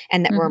autistic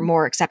and that were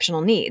more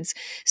exceptional needs.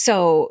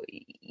 So,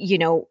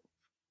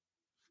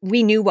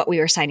 we knew what we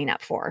were signing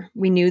up for.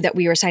 We knew that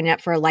we were signing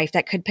up for a life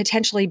that could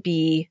potentially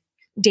be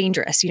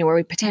dangerous, where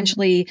we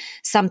potentially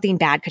something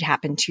bad could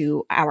happen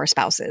to our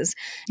spouses.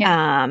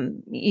 Yeah.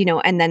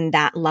 And then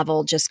that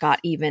level just got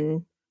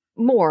even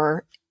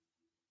more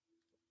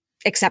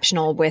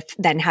exceptional with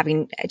then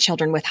having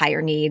children with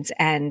higher needs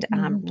and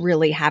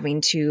really having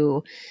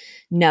to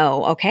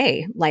know,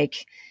 okay,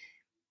 like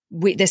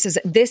this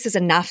is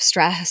enough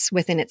stress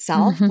within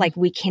itself. Like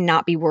we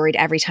cannot be worried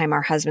every time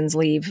our husbands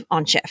leave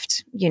on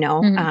shift,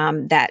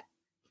 that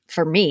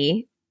for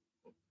me,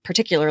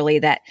 particularly,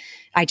 that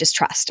I just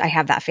trust. I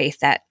have that faith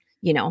that,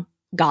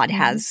 God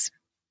has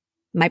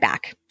my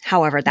back,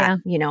 however that,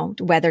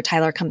 whether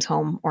Tyler comes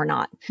home or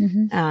not.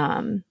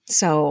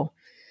 So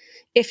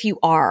if you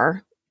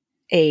are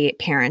a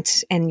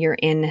parent and you're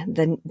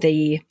in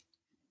the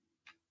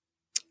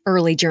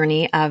early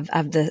journey of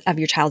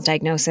your child's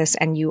diagnosis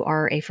and you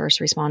are a first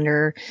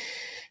responder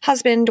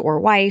husband or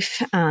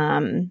wife,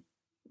 I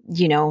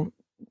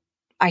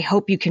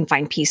hope you can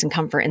find peace and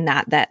comfort in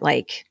that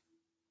like,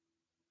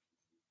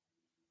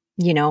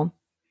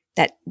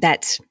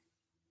 that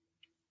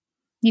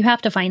you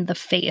have to find the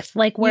faith,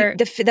 like where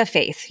the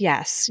faith.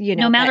 Yes.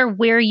 No matter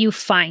where you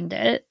find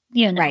it,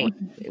 right.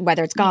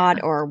 Whether it's God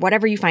or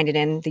whatever you find it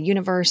in, the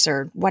universe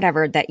or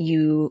whatever, that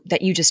you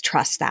just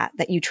trust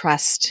that you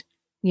trust,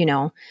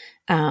 that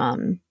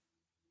the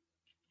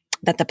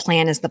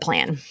plan is the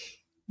plan.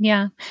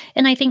 Yeah.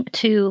 And I think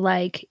too,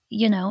 like,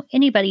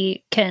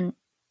 anybody can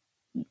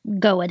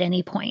go at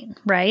any point,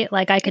 right?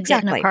 Like I could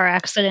get in a car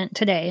accident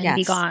today and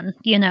be gone,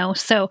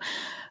 so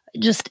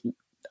just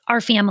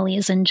our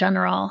families in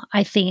general,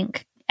 I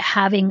think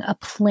having a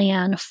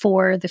plan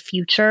for the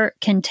future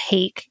can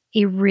take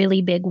a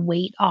really big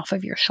weight off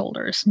of your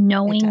shoulders,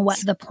 knowing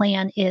what the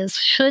plan is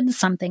should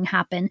something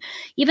happen,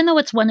 even though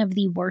it's one of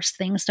the worst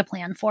things to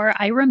plan for.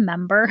 I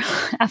remember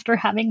after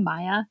having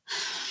Maya,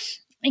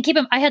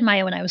 and I had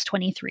Maya when I was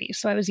 23,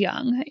 so I was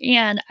young.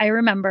 And I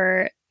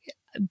remember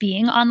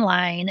being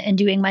online and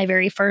doing my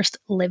very first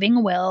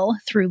living will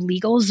through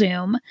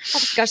LegalZoom.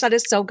 Oh gosh, that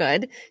is so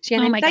good.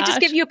 Shannon, can I just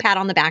give you a pat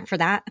on the back for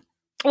that?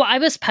 Well, I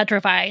was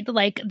petrified,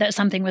 like that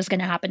something was going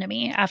to happen to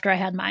me after I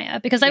had Maya,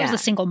 because I was a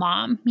single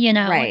mom,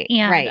 Right.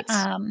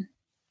 And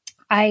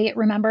I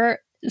remember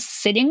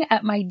sitting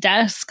at my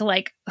desk,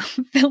 like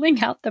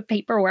filling out the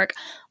paperwork,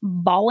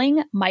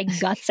 bawling my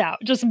guts out,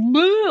 just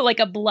like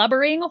a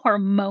blubbering,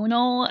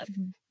 hormonal,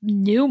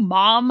 new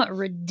mom,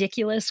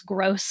 ridiculous,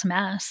 gross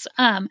mess.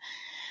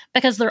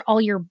 Because they're all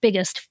your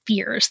biggest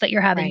fears that you're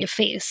having to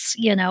face,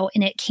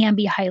 and it can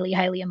be highly,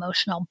 highly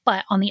emotional.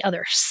 But on the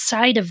other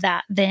side of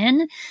that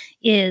then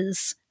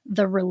is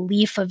the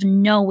relief of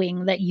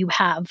knowing that you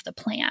have the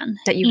plan.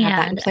 That you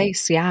have that in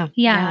place. Yeah.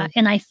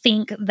 And I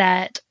think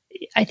that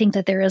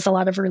there is a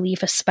lot of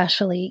relief,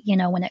 especially,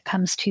 when it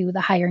comes to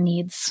the higher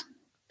needs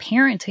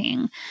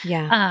parenting.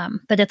 Yeah.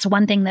 But it's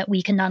one thing that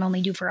we can not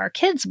only do for our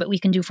kids, but we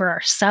can do for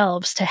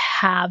ourselves to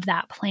have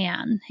that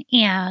plan.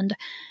 And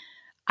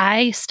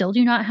I still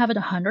do not have it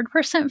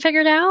 100%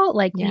 figured out.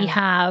 Like we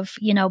have,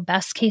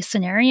 best case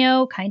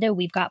scenario, kind of,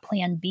 we've got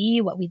plan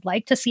B, what we'd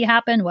like to see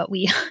happen, what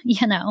we,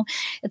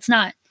 it's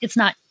not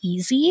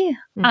easy.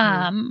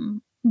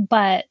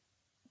 But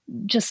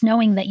just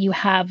knowing that you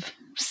have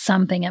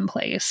something in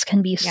place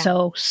can be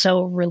so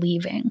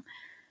relieving.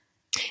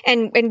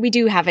 And we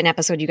do have an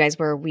episode, you guys,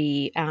 where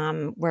we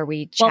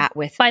chat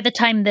with. By the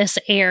time this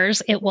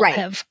airs, it will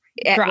have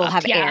it dropped, will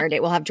have aired.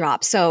 It will have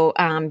dropped. So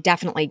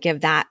definitely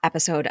give that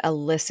episode a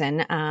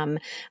listen.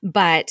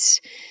 But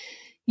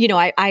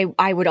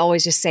I would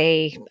always just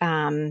say,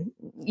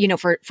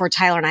 for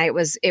Tyler and I,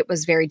 it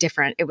was very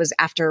different. It was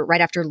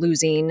right after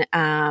losing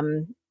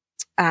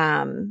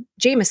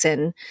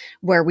Jameson,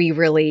 where we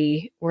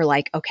really were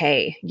like,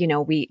 okay,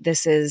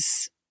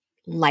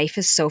 life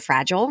is so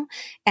fragile.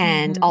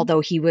 And although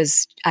he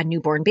was a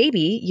newborn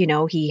baby,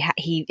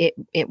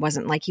 it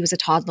wasn't like he was a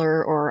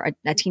toddler or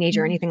a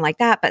teenager or anything like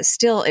that, but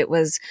still it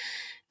was,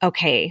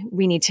 okay,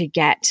 we need to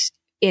get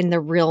in the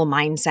real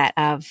mindset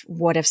of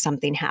what if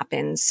something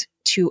happens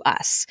to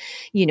us,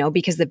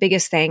 because the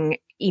biggest thing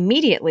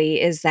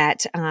immediately is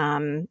that,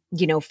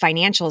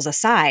 financials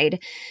aside,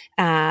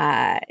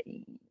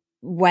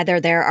 whether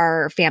there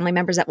are family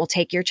members that will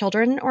take your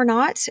children or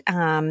not,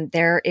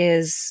 there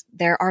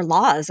are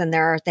laws and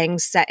there are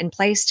things set in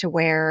place to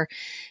where,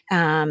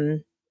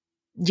 unless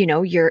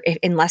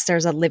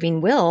there's a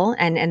living will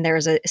and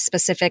there's a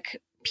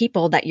specific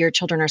people that your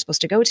children are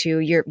supposed to go to,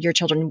 your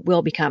children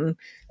will become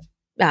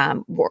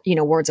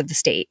wards of the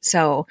state.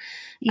 So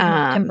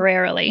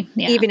temporarily,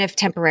 even if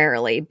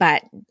temporarily,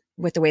 but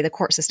with the way the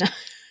court system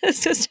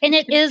and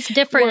it is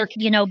different,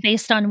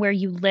 based on where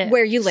you live.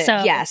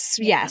 So,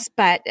 yes.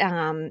 But,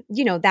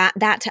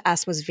 that to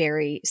us was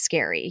very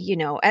scary,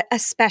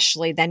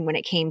 especially then when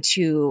it came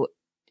to,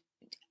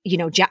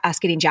 us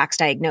getting Jack's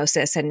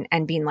diagnosis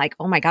and being like,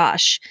 oh my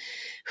gosh,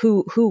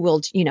 who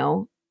will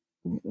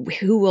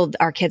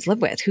our kids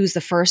live with? Who's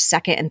the first,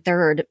 second, and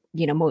third,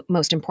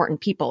 most important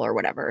people or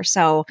whatever.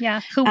 So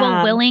who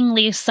will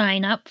willingly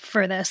sign up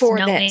for this,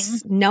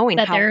 knowing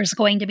that there's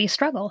going to be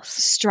struggle.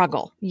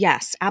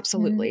 Yes,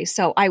 absolutely.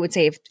 So I would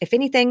say if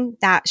anything,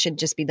 that should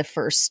just be the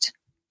first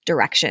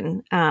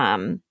direction.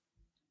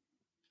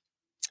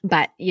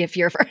 But if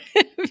you're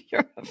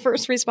a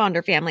first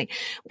responder family,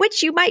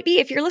 which you might be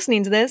if you're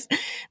listening to this,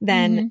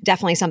 then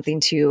definitely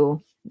something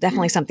to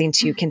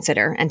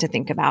consider and to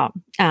think about.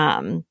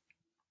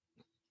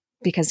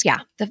 Because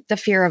the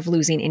fear of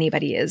losing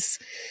anybody is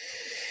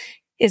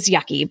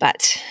yucky,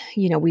 but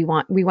we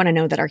want to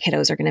know that our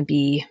kiddos are going to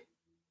be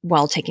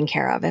well taken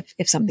care of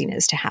if something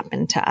is to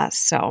happen to us.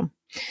 So,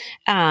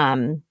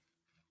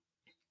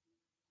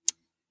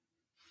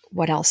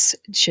 what else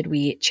should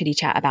we chitty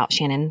chat about,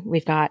 Shannon?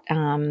 We've got,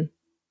 we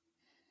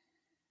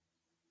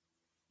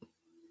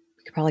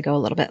could probably go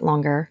a little bit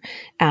longer.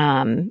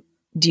 Do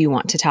you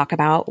want to talk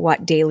about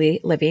what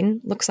daily living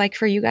looks like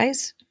for you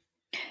guys?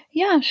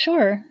 Yeah,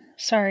 sure.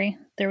 Sorry,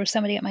 there was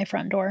somebody at my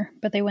front door,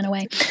 but they went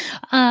away.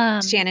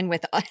 Shannon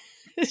with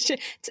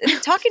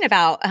talking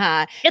about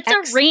it's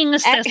a ring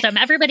system.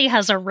 Everybody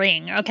has a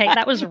ring. Okay,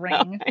 that was a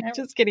ring. I'm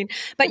just kidding.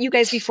 But you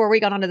guys, before we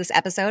got onto this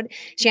episode,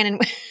 Shannon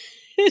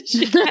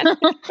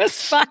was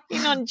spying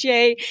on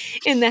Jay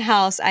in the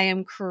house. I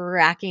am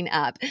cracking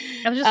up.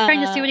 I was just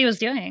trying to see what he was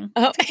doing.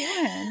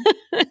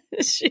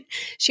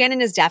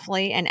 Shannon is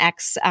definitely an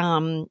ex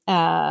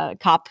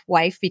cop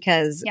wife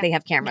because they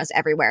have cameras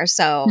everywhere.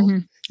 So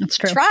that's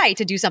true. Try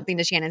to do something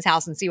to Shannon's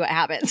house and see what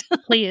happens.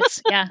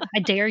 Please. Yeah. I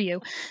dare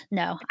you.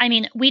 No, I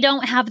mean, we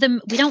don't have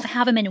them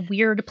in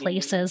weird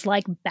places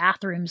like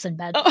bathrooms and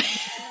bedrooms.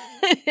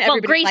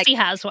 Well, Gracie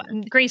has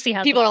one.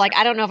 People are like,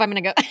 I don't know if I'm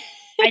going to go.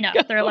 I know.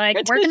 They're like,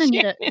 we're going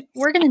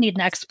to need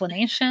an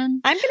explanation.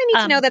 I'm going to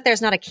need to know that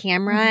there's not a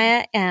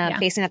camera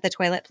facing at the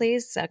toilet,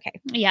 please. Okay.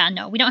 Yeah,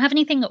 no, we don't have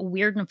anything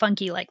weird and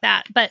funky like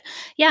that. But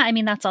yeah, I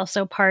mean, that's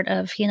also part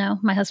of,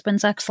 my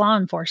husband's ex-law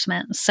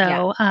enforcement.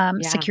 So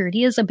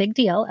security is a big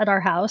deal at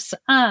our house.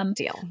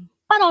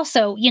 But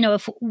also,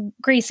 if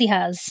Gracie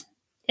has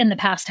in the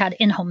past had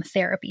in-home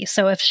therapy.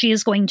 So if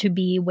she's going to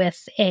be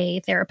with a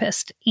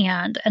therapist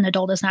and an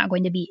adult is not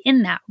going to be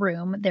in that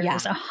room, there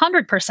is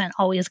 100%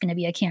 always going to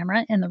be a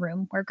camera in the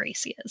room where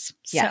Gracie is.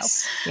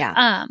 Yes.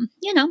 So,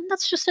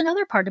 that's just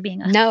another part of being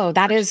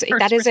that is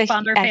a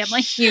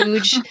family.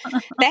 Huge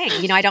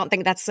thing. I don't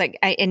think that's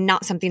and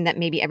not something that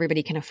maybe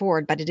everybody can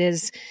afford, but it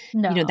is,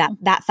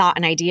 that thought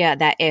and idea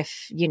that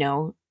if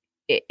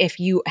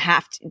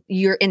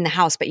you're in the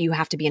house, but you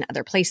have to be in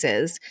other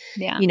places,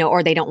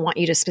 or they don't want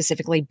you to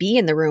specifically be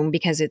in the room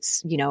because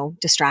it's,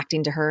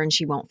 distracting to her and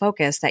she won't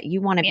focus, that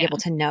you want to be able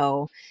to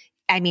know.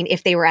 I mean,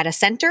 if they were at a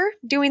center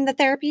doing the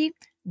therapy,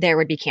 there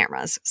would be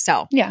cameras.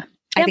 So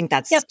I think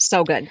that's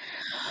so good.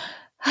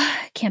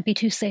 Can't be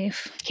too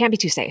safe.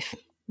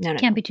 No.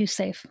 Can't be too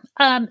safe.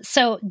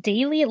 So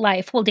daily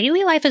life. Well,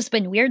 daily life has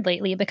been weird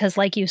lately because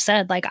like you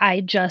said, I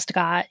just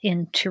got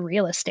into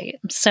real estate.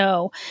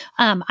 So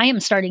I am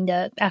starting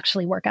to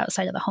actually work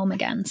outside of the home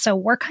again. So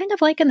we're kind of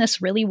in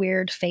this really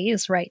weird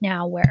phase right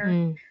now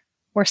where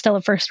we're still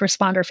a first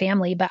responder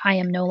family, but I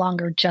am no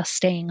longer just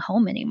staying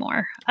home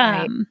anymore.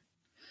 Right.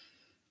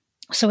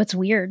 So it's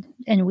weird,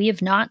 and we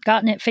have not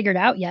gotten it figured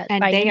out yet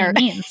by any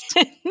means.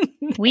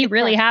 We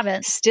really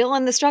haven't. Still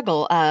in the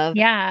struggle of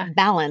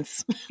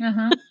balance.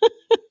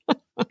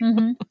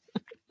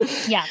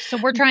 Yeah, so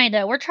we're trying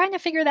to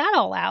figure that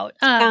all out.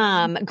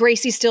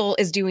 Gracie still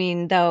is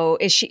doing though.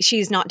 Is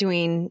she's not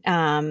doing?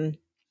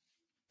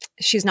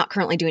 She's not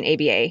currently doing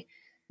ABA.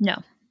 No,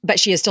 but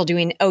she is still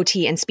doing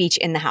OT and speech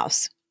in the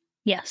house.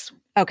 Yes.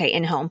 Okay,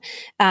 in home.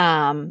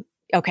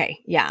 Okay,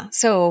 yeah.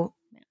 So.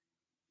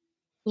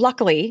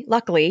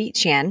 Luckily,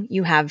 Shan,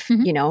 you have,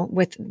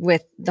 with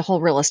the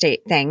whole real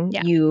estate thing,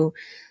 you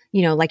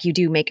like you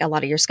do make a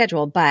lot of your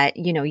schedule, but,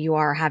 you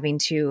are having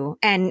to,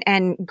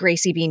 and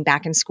Gracie being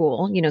back in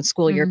school,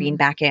 school year being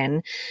back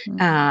in,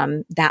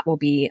 that will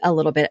be a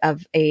little bit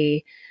of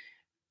a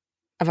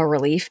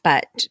relief,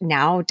 but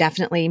now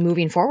definitely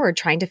moving forward,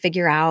 trying to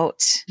figure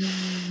out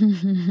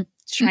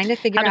how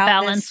to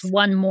balance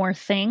one more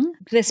thing.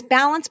 This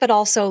balance, but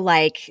also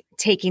like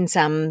taking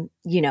some,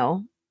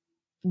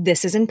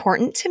 this is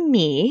important to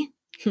me.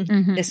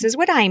 This is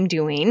what I'm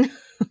doing.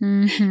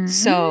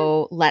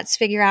 So let's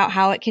figure out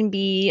how it can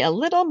be a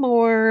little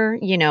more,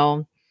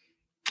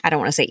 I don't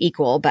want to say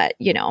equal, but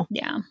Yeah.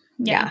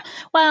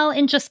 Well,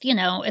 and just,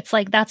 it's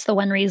like, that's the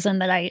one reason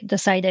that I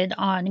decided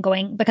on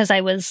going, because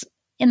I was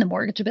in the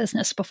mortgage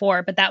business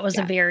before, but that was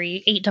a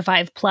very 8 to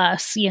 5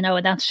 plus,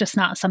 and that's just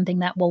not something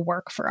that will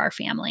work for our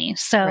family.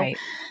 So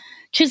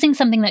choosing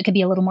something that could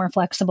be a little more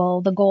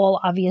flexible. The goal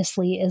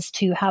obviously is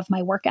to have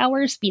my work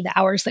hours be the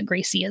hours that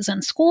Gracie is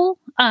in school.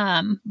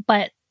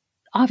 But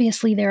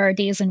obviously there are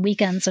days and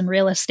weekends in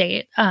real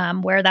estate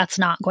where that's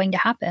not going to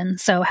happen.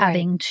 So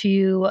having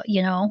to,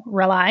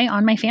 rely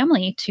on my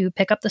family to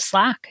pick up the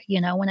slack,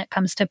 when it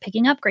comes to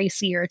picking up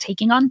Gracie or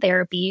taking on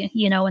therapy,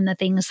 and the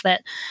things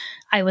that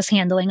I was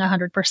handling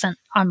 100%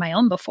 on my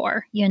own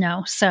before,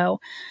 so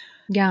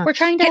we're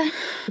trying to.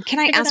 Can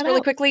I ask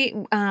really quickly?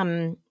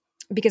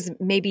 Because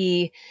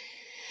maybe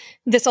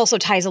this also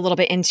ties a little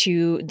bit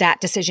into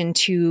that decision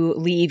to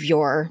leave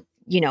your,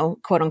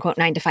 quote unquote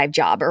 9 to 5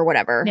 job or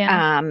whatever.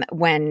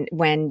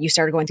 When you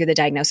started going through the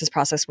diagnosis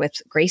process with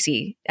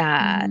Gracie,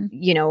 and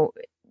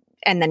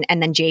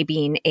then Jay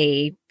being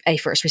a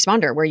first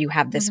responder where you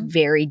have this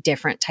very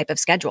different type of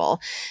schedule.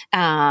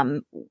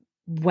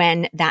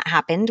 When that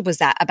happened,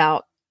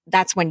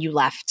 that's when you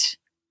left?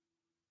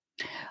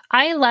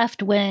 I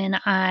left when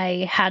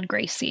I had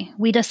Gracie.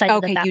 We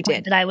decided at that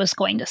point that I was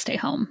going to stay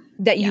home.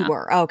 That you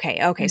were.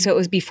 Okay. So it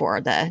was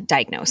before the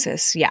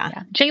diagnosis.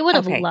 Yeah. Jay would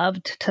have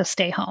loved to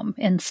stay home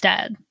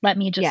instead. Let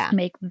me just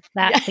make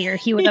that clear.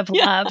 He would have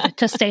loved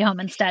to stay home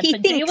instead.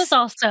 Jay was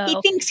also... He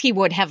thinks he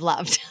would have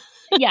loved.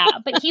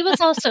 But he was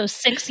also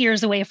 6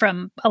 years away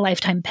from a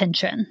lifetime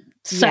pension.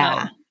 So,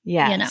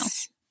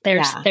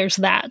 there's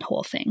that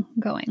whole thing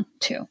going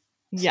too.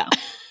 Yeah.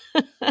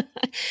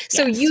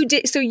 So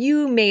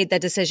you made the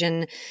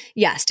decision,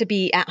 to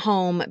be at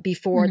home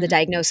before the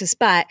diagnosis,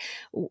 but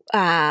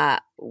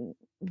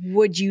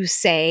would you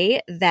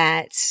say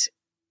that,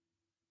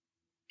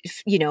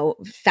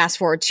 fast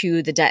forward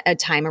to the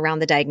time around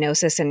the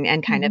diagnosis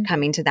and kind of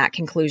coming to that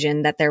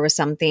conclusion that there was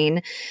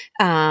something,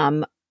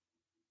 do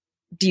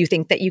you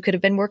think that you could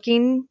have been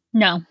working?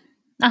 No,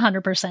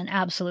 100%.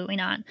 Absolutely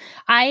not.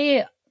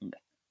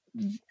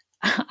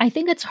 I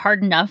think it's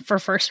hard enough for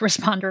first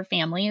responder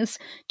families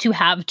to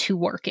have 2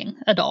 working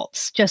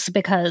adults just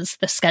because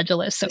the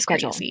schedule is so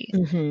crazy.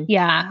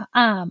 Yeah.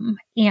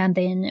 And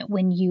then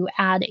when you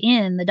add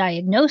in the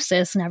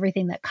diagnosis and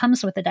everything that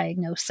comes with the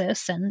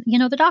diagnosis and,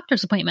 the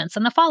doctor's appointments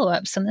and the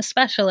follow-ups and the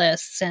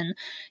specialists and,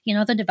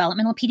 the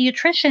developmental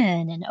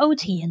pediatrician and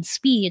OT and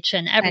speach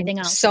and everything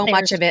else. So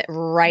much of it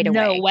right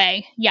away. No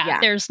way. Yeah.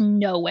 There's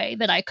no way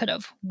that I could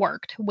have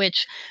worked,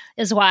 which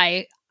is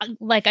why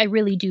I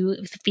really do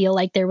feel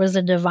like there was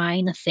a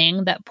divine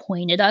thing that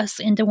pointed us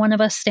into one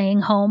of us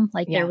staying home.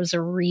 There was a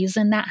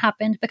reason that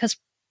happened because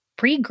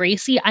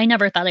pre-Gracie, I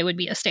never thought I would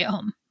be a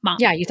stay-at-home mom.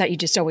 Yeah, you thought you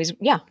just always,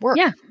 work.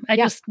 Yeah, I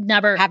just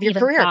never have your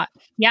career.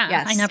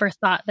 I never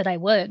thought that I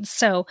would.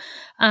 So,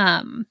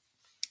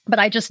 but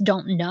I just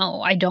don't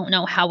know. I don't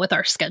know how with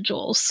our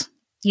schedules,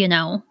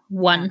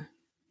 one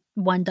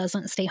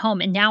doesn't stay home.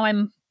 And now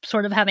I'm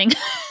sort of having...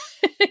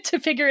 to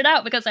figure it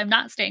out because I'm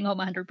not staying home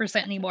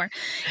 100% anymore.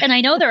 And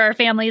I know there are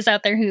families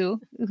out there who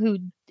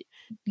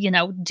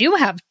do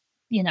have,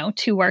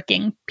 2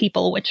 working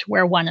people,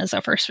 where one is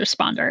a first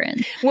responder.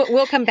 And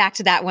we'll come back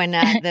to that when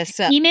this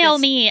email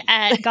me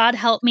at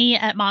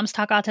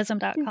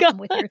godhelpme@momstalkautism.com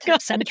with your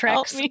tips and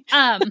tricks.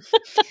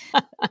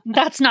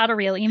 That's not a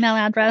real email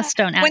address.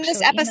 Don't when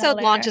this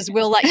episode launches,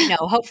 we'll let you know.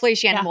 Hopefully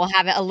Shannon will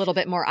have it a little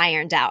bit more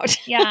ironed out.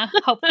 Yeah,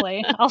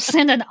 hopefully. I'll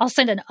send an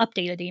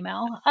updated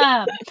email.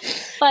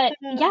 But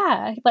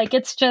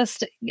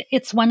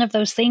it's one of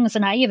those things.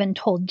 And I even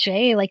told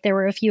Jay, there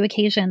were a few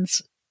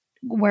occasions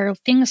where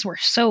things were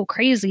so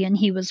crazy and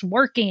he was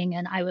working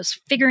and I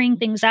was figuring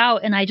things out.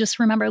 And I just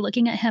remember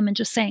looking at him and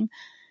just saying,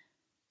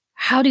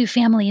 how do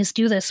families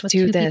do this with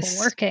 2 people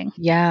working?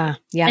 Yeah.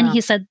 Yeah. And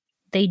he said,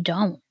 they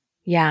don't.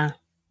 Yeah.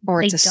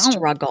 Or it's a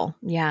struggle.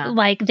 Yeah.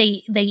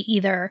 They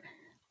either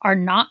are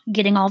not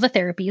getting all the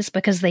therapies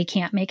because they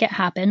can't make it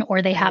happen,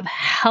 or they have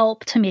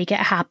help to make it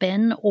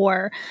happen,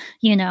 or,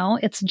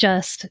 it's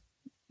just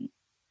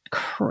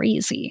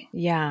crazy.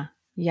 Yeah.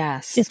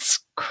 Yes. It's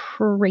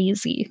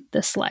crazy,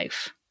 this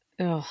life.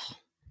 Oh.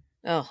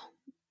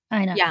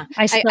 I know. Yeah.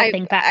 I still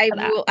think that.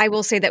 I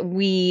will say that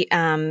we,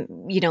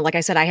 like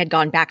I said, I had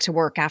gone back to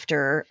work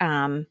after,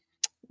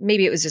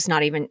 maybe it was just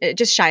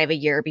shy of a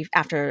year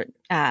after,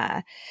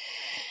 the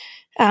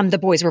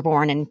boys were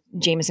born and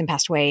Jameson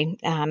passed away,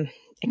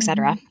 et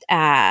cetera.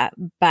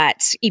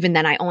 But even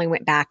then I only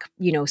went back,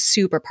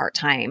 super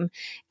part-time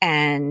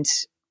and,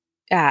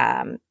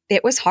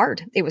 it was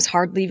hard. It was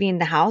hard leaving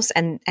the house.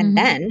 And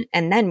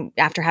then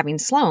after having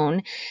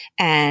Sloan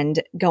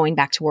and going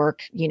back to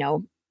work,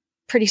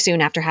 pretty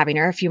soon after having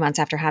her, a few months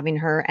after having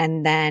her,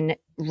 and then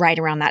right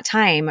around that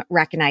time,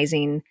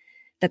 recognizing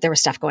that there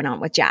was stuff going on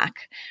with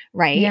Jack.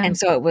 Right. Yeah. And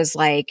so it was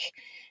like,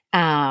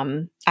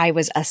 I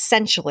was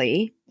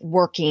essentially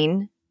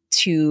working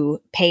to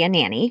pay a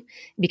nanny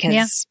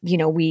because,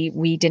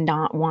 we did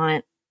not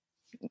want,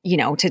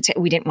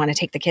 we didn't want to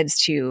take the kids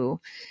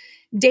to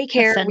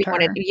daycare. We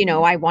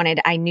wanted,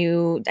 I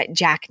knew that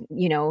Jack,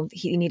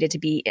 he needed to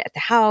be at the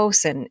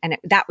house and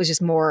that was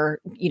just more,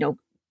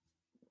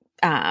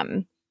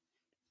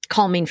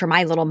 calming for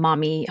my little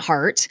mommy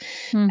heart.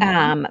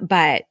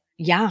 But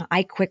yeah,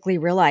 I quickly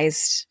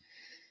realized,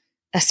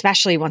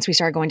 especially once we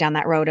started going down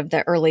that road of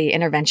the early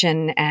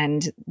intervention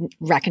and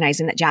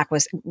recognizing that Jack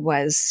was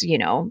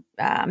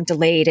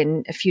delayed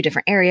in a few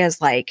different areas,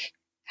 like,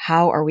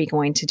 how are we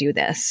going to do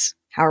this?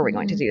 How are we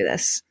going to do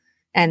this?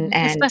 And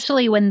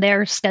especially when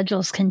their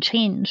schedules can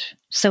change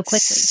so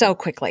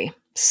quickly.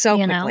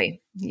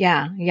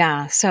 Yeah.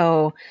 Yeah.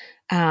 So,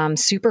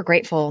 super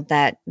grateful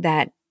that,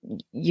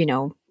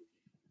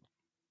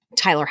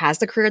 Tyler has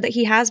the career that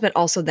he has, but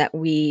also that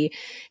we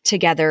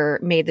together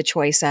made the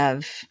choice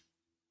of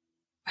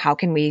how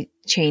can we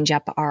change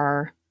up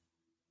our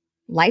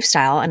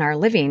lifestyle and our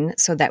living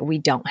so that we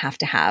don't have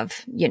to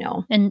have,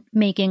 and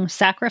making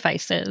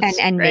sacrifices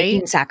and right?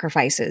 Making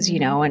sacrifices,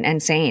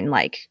 and saying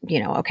like,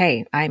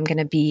 okay, I'm going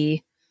to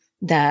be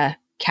the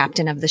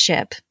captain of the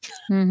ship.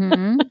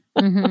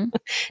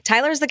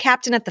 Tyler's the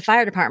captain at the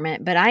fire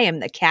department, but I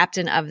am the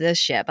captain of this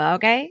ship.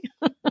 Okay.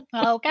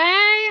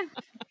 Okay.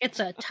 It's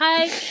a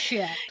tight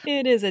ship.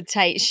 It is a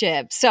tight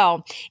ship.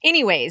 So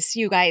anyways,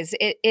 you guys,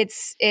 it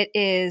is,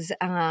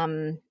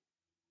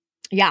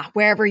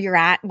 wherever you're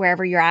at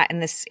in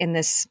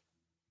this,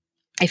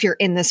 if you're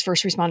in this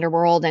first responder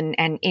world and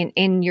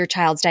in your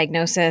child's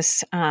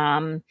diagnosis,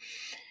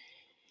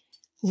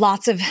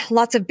 lots of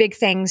big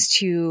things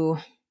to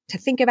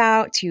think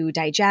about, to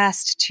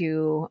digest,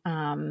 to,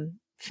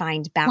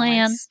 find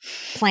balance,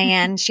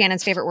 plan.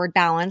 Shannon's favorite word,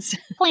 balance.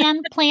 Plan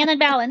and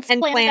balance.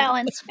 And plan.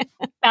 Balance.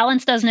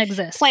 Balance doesn't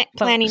exist.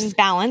 Planning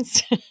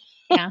balance.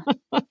 Yeah.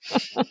 I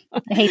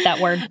hate that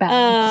word,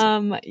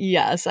 balance.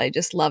 Yes. I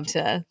love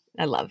to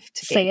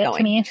say it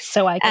to me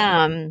so I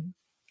can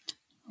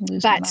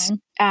lose my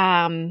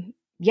mind.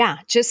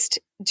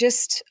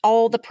 Just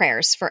all the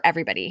prayers for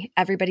everybody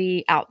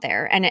out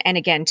there. And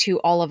again,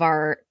 to all of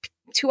our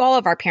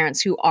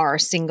parents who are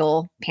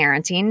single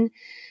parenting,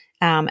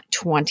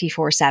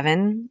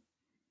 24/7,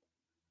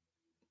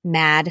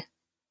 mad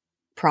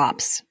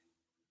props,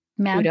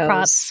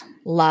 kudos,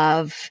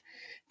 love,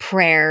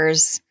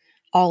 prayers,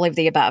 all of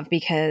the above,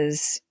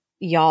 because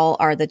y'all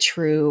are the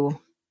true,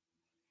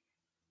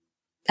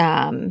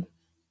 MVPs,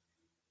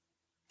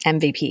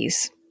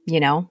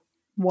 Warriors.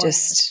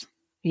 Just,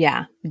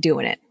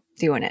 doing it.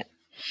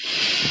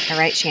 All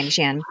right,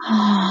 Shan.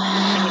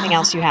 Anything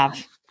else you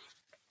have?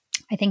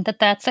 I think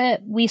that's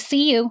it. We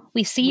see you.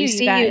 We see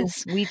you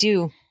guys. We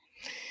do.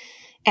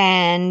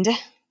 And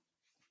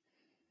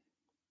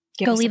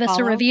go leave us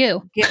a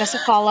review. Give us a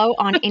follow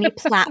on any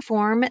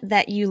platform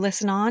that you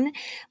listen on.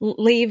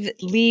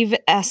 Leave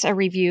us a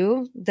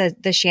review.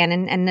 The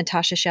Shannon and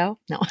Natasha show.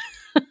 No,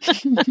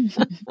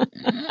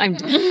 I'm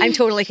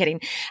totally kidding.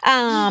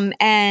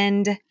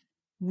 And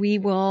we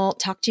will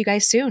talk to you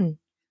guys soon.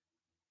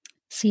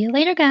 See you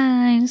later,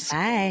 guys.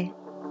 Bye.